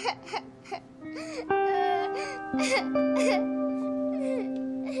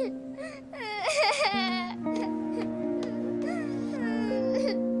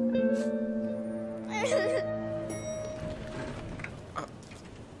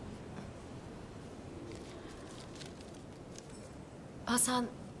 Hasan.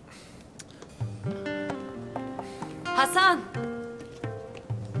 Hasan.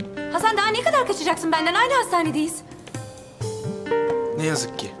 Hasan daha ne kadar kaçacaksın benden? Aynı hastanedeyiz. Ne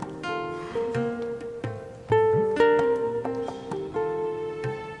yazık ki.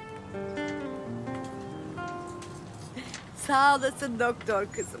 Sağ olasın doktor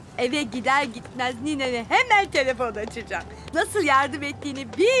kızım. Eve gider gitmez ninene hemen telefon açacağım. Nasıl yardım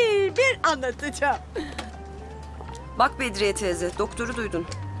ettiğini bir bir anlatacağım. Bak Bedriye teyze, doktoru duydun.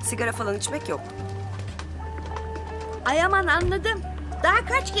 Sigara falan içmek yok. Ay aman anladım. Daha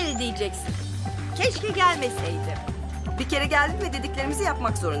kaç kere diyeceksin? Keşke gelmeseydim. Bir kere geldin ve dediklerimizi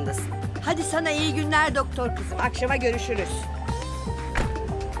yapmak zorundasın. Hadi sana iyi günler doktor kızım. Akşama görüşürüz.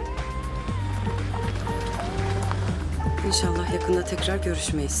 İnşallah yakında tekrar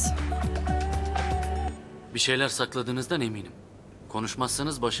görüşmeyiz. Bir şeyler sakladığınızdan eminim.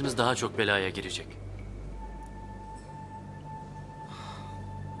 Konuşmazsanız başınız daha çok belaya girecek.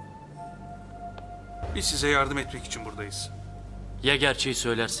 Biz size yardım etmek için buradayız. Ya gerçeği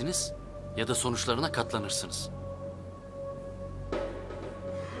söylersiniz ya da sonuçlarına katlanırsınız.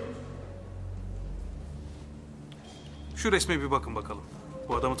 Şu resme bir bakın bakalım.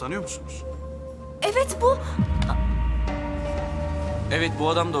 Bu adamı tanıyor musunuz? Evet bu. Evet, bu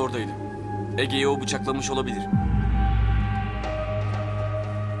adam da oradaydı. Ege'yi o bıçaklamış olabilir.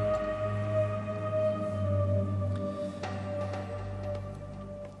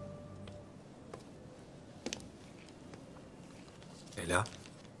 Ela.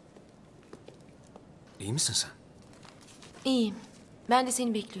 İyi misin sen? İyiyim. Ben de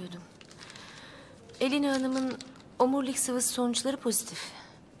seni bekliyordum. Elina Hanım'ın omurilik sıvısı sonuçları pozitif.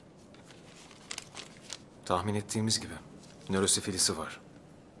 Tahmin ettiğimiz gibi. Nörosifilisi var.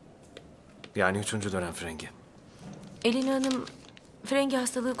 Yani 3. dönem frengi. Elina Hanım frengi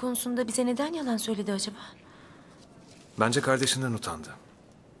hastalığı konusunda bize neden yalan söyledi acaba? Bence kardeşinden utandı.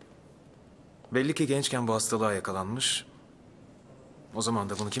 Belli ki gençken bu hastalığa yakalanmış. O zaman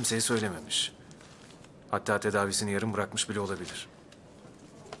da bunu kimseye söylememiş. Hatta tedavisini yarım bırakmış bile olabilir.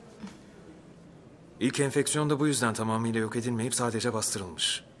 İlk enfeksiyon da bu yüzden tamamıyla yok edilmeyip sadece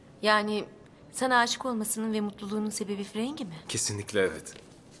bastırılmış. Yani sana aşık olmasının ve mutluluğunun sebebi frengi mi? Kesinlikle evet.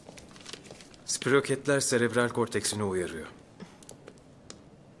 Spiroketler serebral korteksini uyarıyor.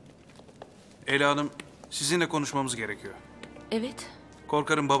 Ela Hanım, sizinle konuşmamız gerekiyor. Evet.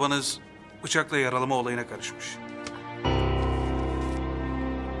 Korkarım babanız bıçakla yaralama olayına karışmış.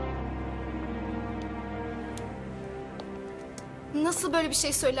 Nasıl böyle bir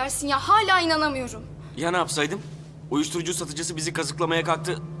şey söylersin ya? Hala inanamıyorum. Ya ne yapsaydım? Uyuşturucu satıcısı bizi kazıklamaya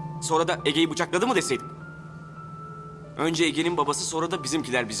kalktı. Sonra da Ege'yi bıçakladı mı deseydim? Önce Ege'nin babası, sonra da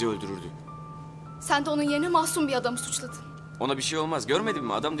bizimkiler bizi öldürürdü. Sen de onun yerine masum bir adamı suçladın. Ona bir şey olmaz. Görmedin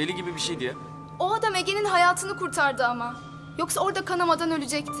mi? Adam deli gibi bir şeydi ya. O adam Ege'nin hayatını kurtardı ama. Yoksa orada kanamadan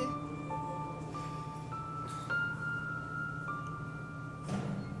ölecekti.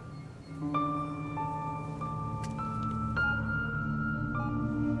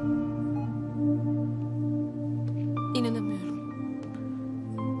 İnanamıyorum.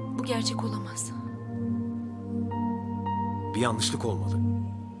 Bu gerçek olamaz. Bir yanlışlık olmalı.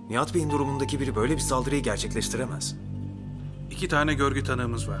 Nihat Bey'in durumundaki biri böyle bir saldırıyı gerçekleştiremez. 2 tane görgü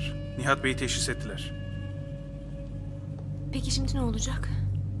tanığımız var. Nihat Bey'i teşhis ettiler. Peki şimdi ne olacak?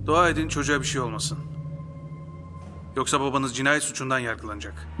 Dua edin çocuğa bir şey olmasın. Yoksa babanız cinayet suçundan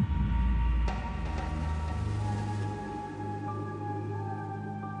yargılanacak.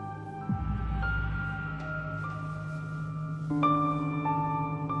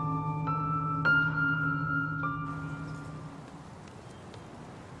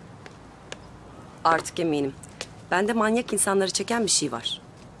 Artık eminim. Bende manyak insanları çeken bir şey var.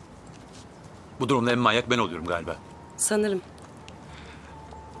 Bu durumda en manyak ben oluyorum galiba. Sanırım.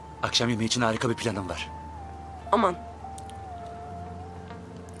 Akşam yemeği için harika bir planım var. Aman.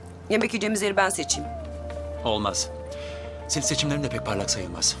 Yemek yiyeceğimiz yeri ben seçeyim. Olmaz. Senin seçimlerin de pek parlak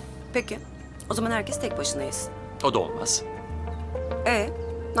sayılmaz. Peki. O zaman herkes tek başına yesin. O da olmaz.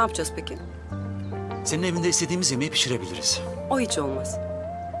 Ne yapacağız peki? Senin evinde istediğimiz yemeği pişirebiliriz. O hiç olmaz.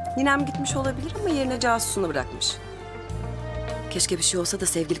 Ninem gitmiş olabilir ama yerine casusunu bırakmış. Keşke bir şey olsa da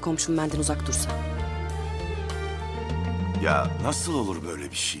sevgili komşum benden uzak dursa. Ya nasıl olur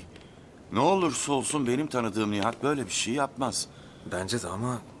böyle bir şey? Ne olursa olsun benim tanıdığım Nihat böyle bir şey yapmaz. Bence de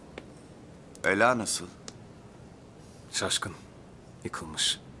ama... Ela nasıl? Şaşkın.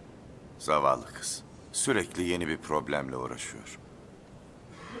 Yıkılmış. Zavallı kız. Sürekli yeni bir problemle uğraşıyor.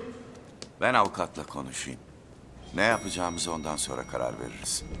 Ben avukatla konuşayım. Ne yapacağımızı ondan sonra karar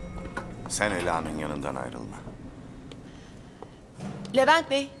veririz. Sen Ela'nın yanından ayrılma. Levent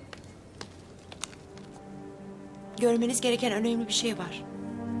Bey. görmeniz gereken önemli bir şey var.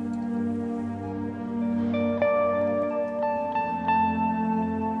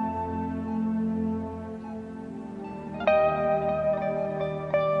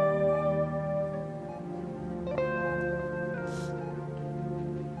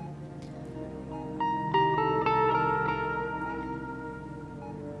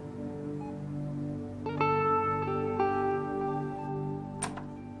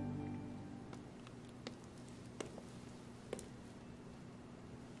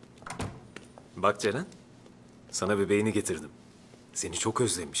 Bak Ceren, sana bebeğini getirdim. Seni çok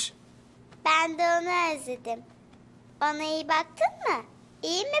özlemiş. Ben de onu özledim. Bana iyi baktın mı?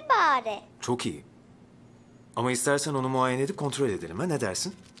 İyi mi bari? Çok iyi. Ama istersen onu muayene edip kontrol edelim ha, ne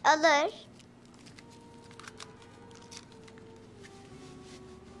dersin? Olur.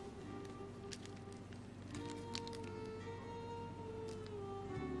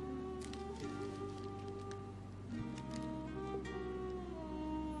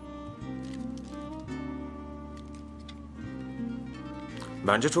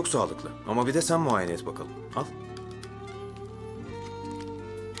 Bence çok sağlıklı. Ama bir de sen muayene et bakalım. Al.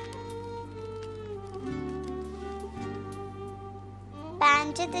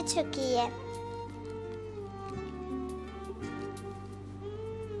 Bence de çok iyi.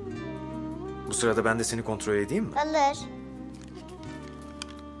 Bu sırada ben de seni kontrol edeyim mi? Olur.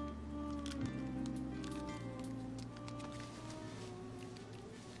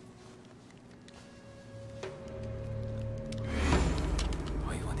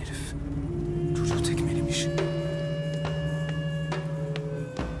 Hayvan herif. Çocuğu tekmelemiş.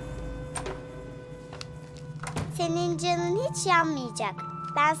 Senin canın hiç yanmayacak.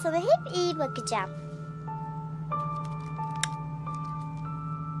 Ben sana hep iyi bakacağım.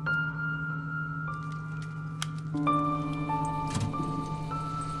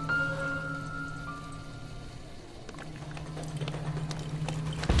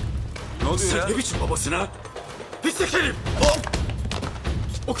 Ne oluyor Sen ya? ne biçim babasın ha? Pislik herif!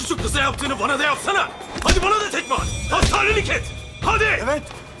 O küçük kıza yaptığını bana da yapsana! Hadi bana da tekme at! Hastanelik et! Hadi!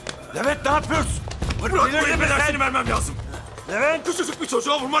 Levent ne yapıyorsun? Bırak bu herife dersini vermem lazım. Levent! Küçücük bir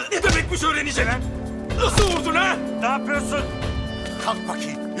çocuğa vurmak ne demekmiş öğrenecek. Nasıl vurdun ha? Ne yapıyorsun? Kalk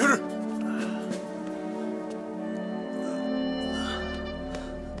bakayım, yürü.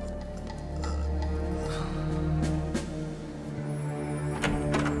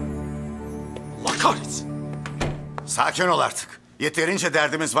 Allah kahretsin! Sakin ol artık. Yeterince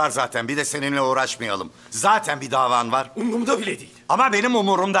derdimiz var zaten. Bir de seninle uğraşmayalım. Zaten bir davan var. Umurumda bile değil. Ama benim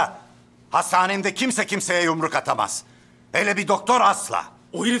umurumda. Hastanemde kimse kimseye yumruk atamaz. Hele bir doktor asla.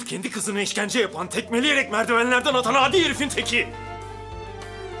 O herif kendi kızını işkence yapan, tekmeleyerek merdivenlerden atan adi herifin teki.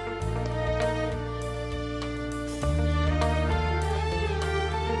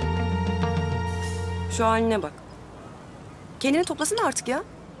 Şu haline bak. Kendini toplasana artık ya.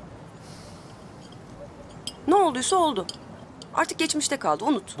 Ne olduysa oldu. Artık geçmişte kaldı,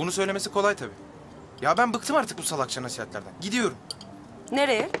 unut. Bunu söylemesi kolay tabii. Ya ben bıktım artık bu salakça nasihatlerden. Gidiyorum.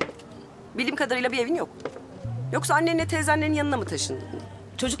 Nereye? Bildiğim kadarıyla bir evin yok. Yoksa annenle teyzenlerin yanına mı taşındın?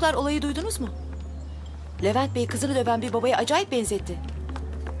 Çocuklar olayı duydunuz mu? Levent Bey kızını döven bir babaya acayip benzetti.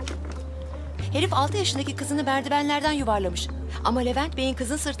 Herif 6 yaşındaki kızını merdivenlerden yuvarlamış. Ama Levent Bey'in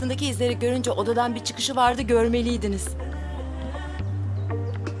kızın sırtındaki izleri görünce odadan bir çıkışı vardı, görmeliydiniz.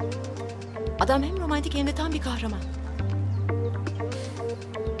 Adam hem romantik hem de tam bir kahraman.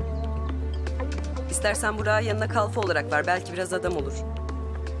 İstersen Burak'ı yanına kalfa olarak ver. Belki biraz adam olur.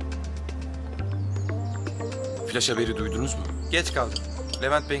 Flash haberi duydunuz mu? Geç kaldım.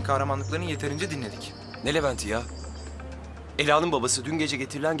 Levent Bey'in kahramanlıklarını yeterince dinledik. Ne Levent'i ya? Ela'nın babası dün gece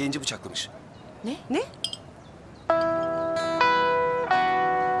getirilen genci bıçaklamış. Ne? Ne?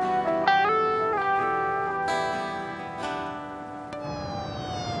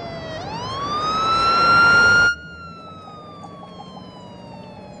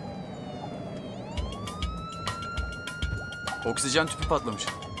 Oksijen tüpü patlamış.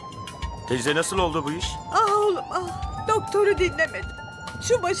 Teyze nasıl oldu bu iş? Ah oğlum ah. Doktoru dinlemedim.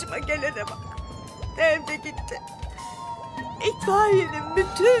 Şu başıma gelene bak. Evde gitti. İtfaiyenin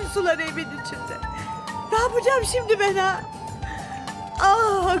bütün sular evin içinde. Ne yapacağım şimdi ben ha?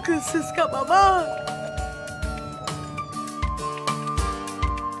 Ah akılsız kabam ah.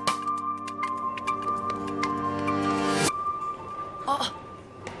 Aa,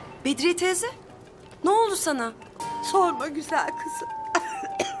 Bedriye teyze. Ne oldu sana? Sorma güzel kızım.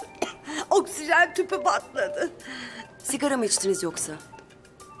 Oksijen tüpü patladı. Sigara mı içtiniz yoksa?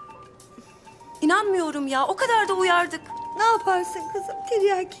 İnanmıyorum ya. O kadar da uyardık. Ne yaparsın kızım?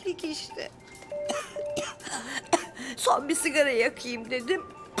 Tiryakilik işte. Son bir sigara yakayım dedim.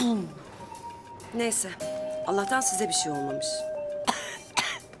 Neyse. Allah'tan size bir şey olmamış.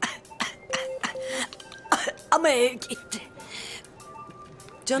 Ama ev gitti.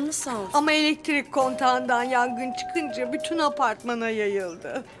 Canınız sağ olsun. Ama elektrik kontağından yangın çıkınca bütün apartmana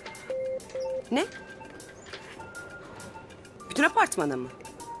yayıldı. Ne? Bütün apartmana mı?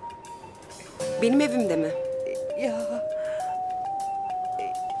 Benim evimde mi? Ya.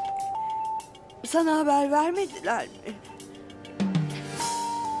 Sana haber vermediler mi?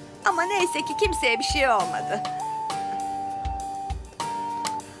 Ama neyse ki kimseye bir şey olmadı.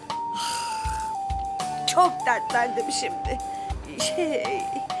 Çok dertlendim şimdi.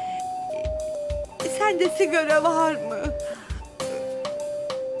 Sende sigara var mı?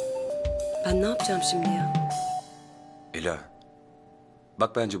 Ben ne yapacağım şimdi ya? Ela,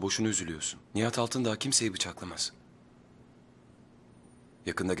 bak bence boşuna üzülüyorsun. Nihat Altın daha kimseyi bıçaklamaz.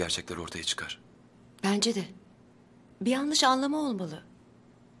 Yakında gerçekler ortaya çıkar. Bence de. Bir yanlış anlama olmalı.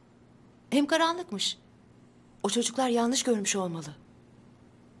 Hem karanlıkmış. O çocuklar yanlış görmüş olmalı.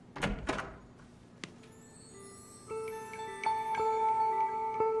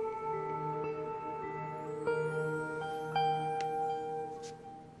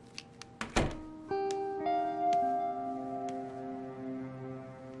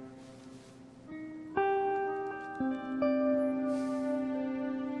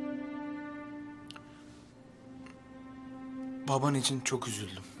 Baban için çok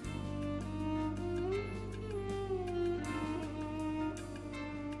üzüldüm.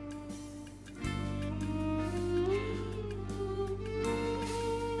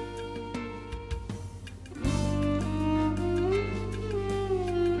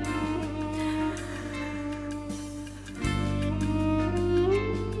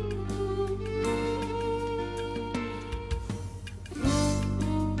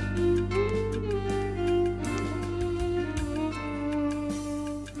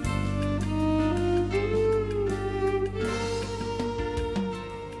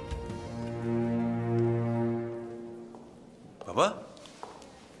 Baba,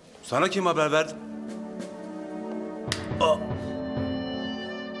 sana kim haber verdi?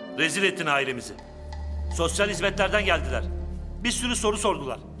 Rezil ettin ailemizi. Sosyal hizmetlerden geldiler. Bir sürü soru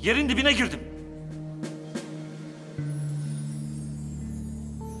sordular. Yerin dibine girdim.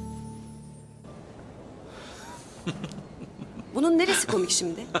 Bunun neresi komik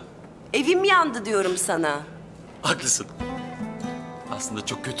şimdi? Evim yandı diyorum sana. Haklısın. Aslında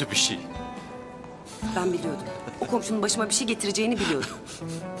çok kötü bir şey. Ben biliyordum. O komşunun başıma bir şey getireceğini biliyordum.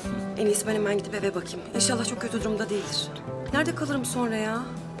 En iyisi ben hemen gidip eve bakayım. İnşallah çok kötü durumda değildir. Nerede kalırım sonra ya?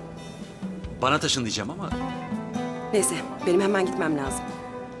 Bana taşın diyeceğim ama Neyse, benim hemen gitmem lazım.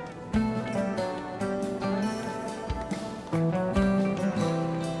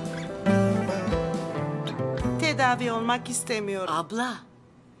 Tedavi olmak istemiyorum. Abla.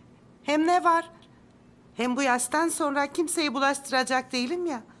 Hem ne var? Hem bu yaştan sonra kimseyi bulaştıracak değilim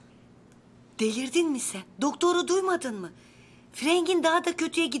ya. Delirdin mi sen? Doktoru duymadın mı? Frengin daha da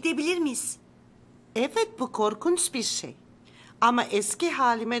kötüye gidebilir miyiz? Evet, bu korkunç bir şey. Ama eski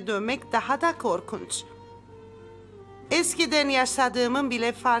halime dönmek daha da korkunç. Eskiden yaşadığımın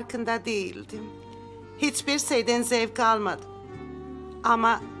bile farkında değildim. Hiçbir şeyden zevk almadım.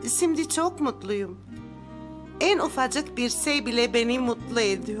 Ama şimdi çok mutluyum. En ufacık bir şey bile beni mutlu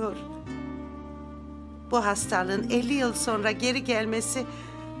ediyor. Bu hastalığın 50 yıl sonra geri gelmesi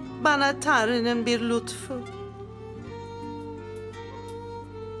bana Tanrı'nın bir lütfu.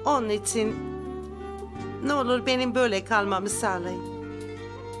 Onun için ne olur benim böyle kalmamı sağlayın.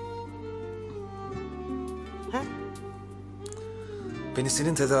 Ha?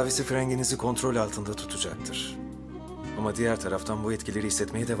 Penisilin tedavisi frenginizi kontrol altında tutacaktır. Ama diğer taraftan bu etkileri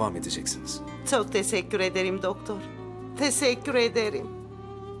hissetmeye devam edeceksiniz. Çok teşekkür ederim doktor. Teşekkür ederim.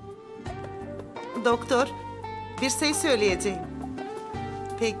 Doktor, bir şey söyleyeceğim.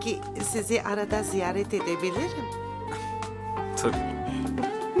 Peki sizi arada ziyaret edebilirim? Tabii.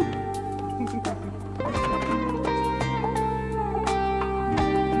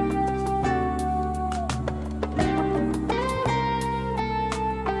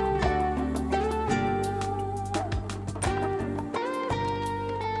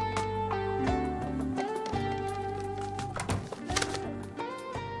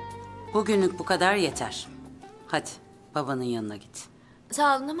 Bugünlük bu kadar yeter. Hadi babanın yanına git.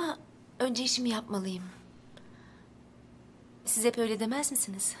 Sağ olun ama önce işimi yapmalıyım. Siz hep öyle demez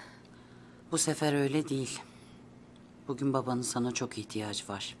misiniz? Bu sefer öyle değil. Bugün babanın sana çok ihtiyacı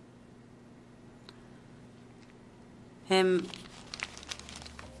var. Hem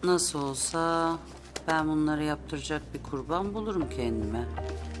nasıl olsa ben bunları yaptıracak bir kurban bulurum kendime.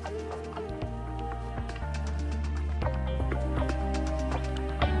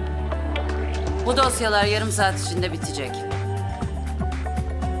 Bu dosyalar yarım saat içinde bitecek.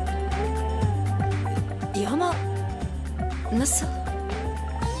 İyi ama nasıl?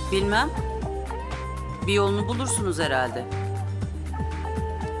 Bilmem. Bir yolunu bulursunuz herhalde.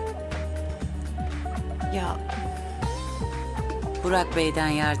 Ya Burak Bey'den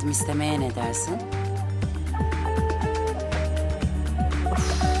yardım istemeye ne dersin?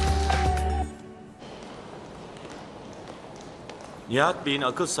 Nihat Bey'in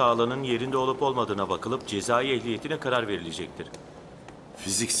akıl sağlığının yerinde olup olmadığına bakılıp cezai ehliyetine karar verilecektir.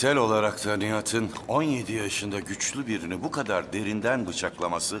 Fiziksel olarak da Nihat'ın 17 yaşında güçlü birini bu kadar derinden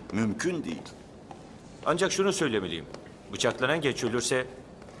bıçaklaması mümkün değil. Ancak şunu söylemeliyim. Bıçaklanan genç ölürse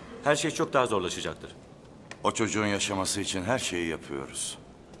her şey çok daha zorlaşacaktır. O çocuğun yaşaması için her şeyi yapıyoruz.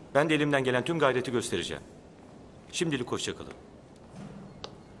 Ben de elimden gelen tüm gayreti göstereceğim. Şimdilik hoşça kalın.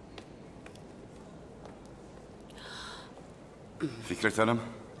 Fikret Hanım,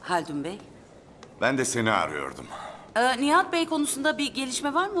 Haldun Bey. ben de seni arıyordum. Nihat Bey konusunda bir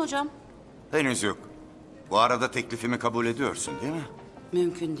gelişme var mı hocam? Henüz yok. Bu arada teklifimi kabul ediyorsun değil mi?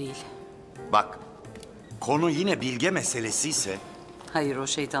 Mümkün değil. Bak, konu yine Bilge meselesi ise... Hayır, o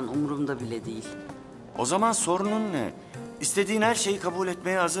şeytan umurumda bile değil. O zaman sorunun ne? İstediğin her şeyi kabul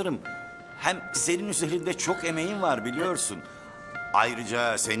etmeye hazırım. Hem senin üzerinde çok emeğin var biliyorsun.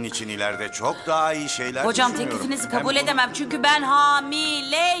 Ayrıca senin için ileride çok daha iyi şeyler Hocam düşünüyorum. teklifinizi Hem kabul bunu- edemem çünkü ben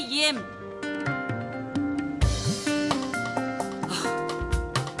hamileyim.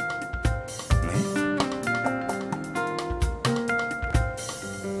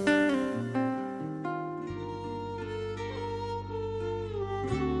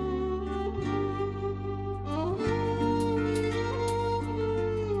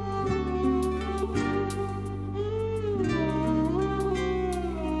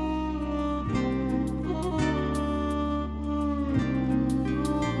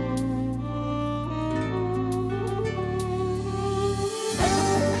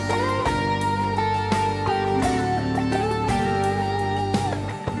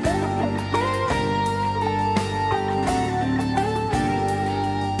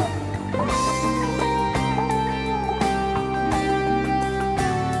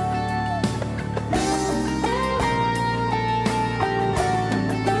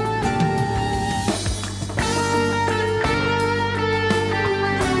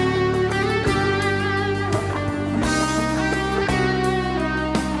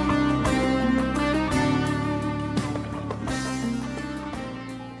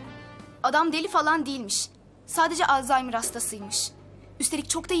 Adam deli falan değilmiş. Sadece Alzheimer hastasıymış. Üstelik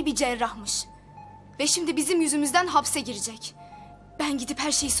çok da iyi bir cerrahmış. Ve şimdi bizim yüzümüzden hapse girecek. Ben gidip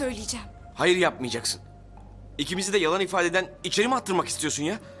her şeyi söyleyeceğim. Hayır, yapmayacaksın. İkimizi de yalan ifadeden içeri mi attırmak istiyorsun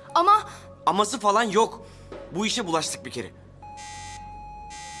ya? Ama... Aması falan yok. Bu işe bulaştık bir kere.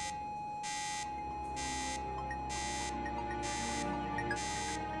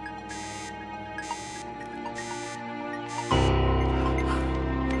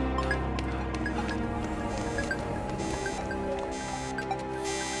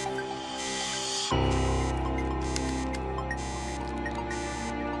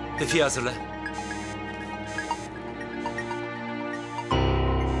 Tefiyi hazırla.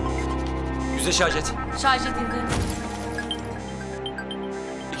 Yüze şarj et. Şarj edildi.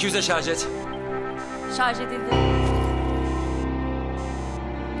 200'e şarj et. Şarj edildi.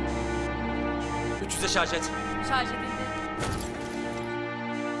 300'e şarj et. Şarj edildi.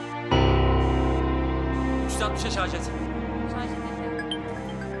 360'e şarj et. Şarj edildi.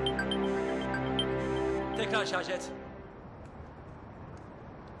 Tekrar şarj et.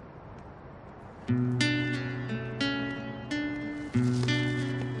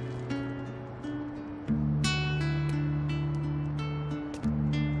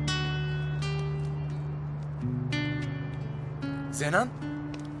 Zenan?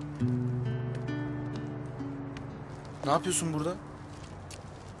 Ne yapıyorsun burada?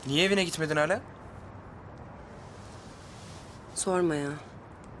 Niye evine gitmedin hala? Sorma ya.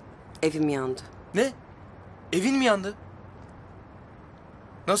 Evim yandı. Ne? Evin mi yandı?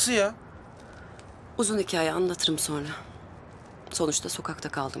 Nasıl ya? Uzun hikaye, anlatırım sonra. Sonuçta sokakta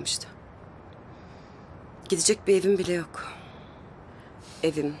kaldım işte. Gidecek bir evim bile yok.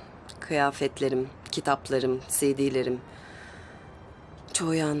 Evim, kıyafetlerim, kitaplarım, CD'lerim.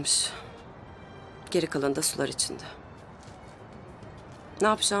 Çoğu yanmış. Geri kalanı da sular içinde. Ne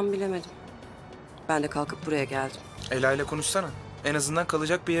yapacağımı bilemedim. Ben de kalkıp buraya geldim. Ela ile konuşsana. En azından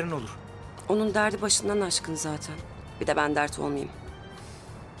kalacak bir yerin olur. Onun derdi başından aşkın zaten. Bir de ben dert olmayayım.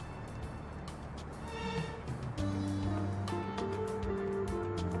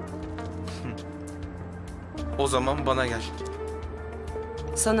 O zaman bana gel.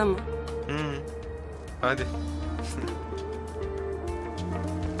 Sana mı? Hı. Hadi.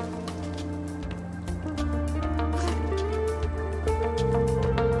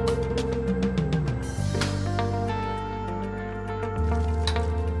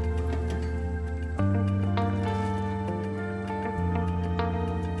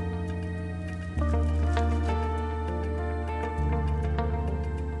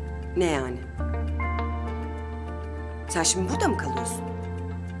 Ne yani? Sen şimdi burada mı kalıyorsun?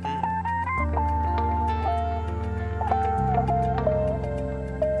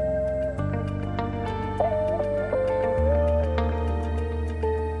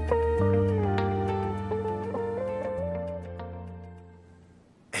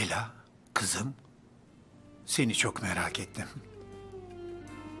 Ela, kızım. Seni çok merak ettim.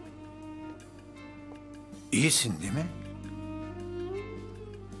 İyisin değil mi?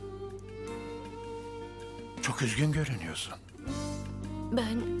 Çok üzgün görünüyorsun.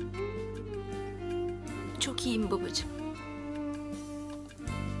 Ben çok iyiyim babacığım.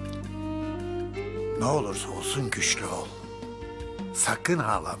 Ne olursa olsun güçlü ol. Sakın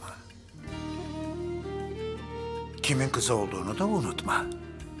ağlama. Kimin kızı olduğunu da unutma.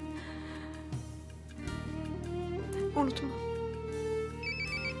 Unutma.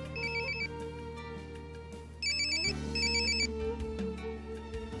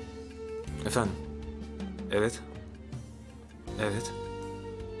 Efendim? Evet. Evet.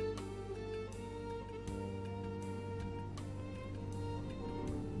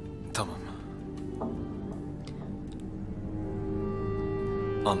 Tamam.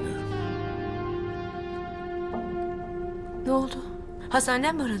 Anlıyorum. Ne oldu?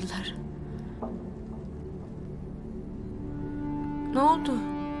 Hastaneden mi aradılar? Ne oldu?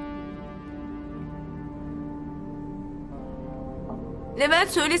 Levent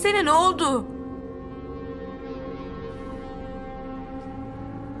söylesene ne oldu?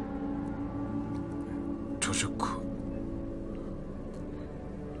 Çocuk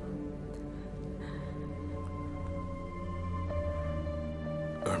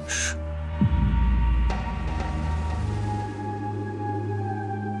ölmüş.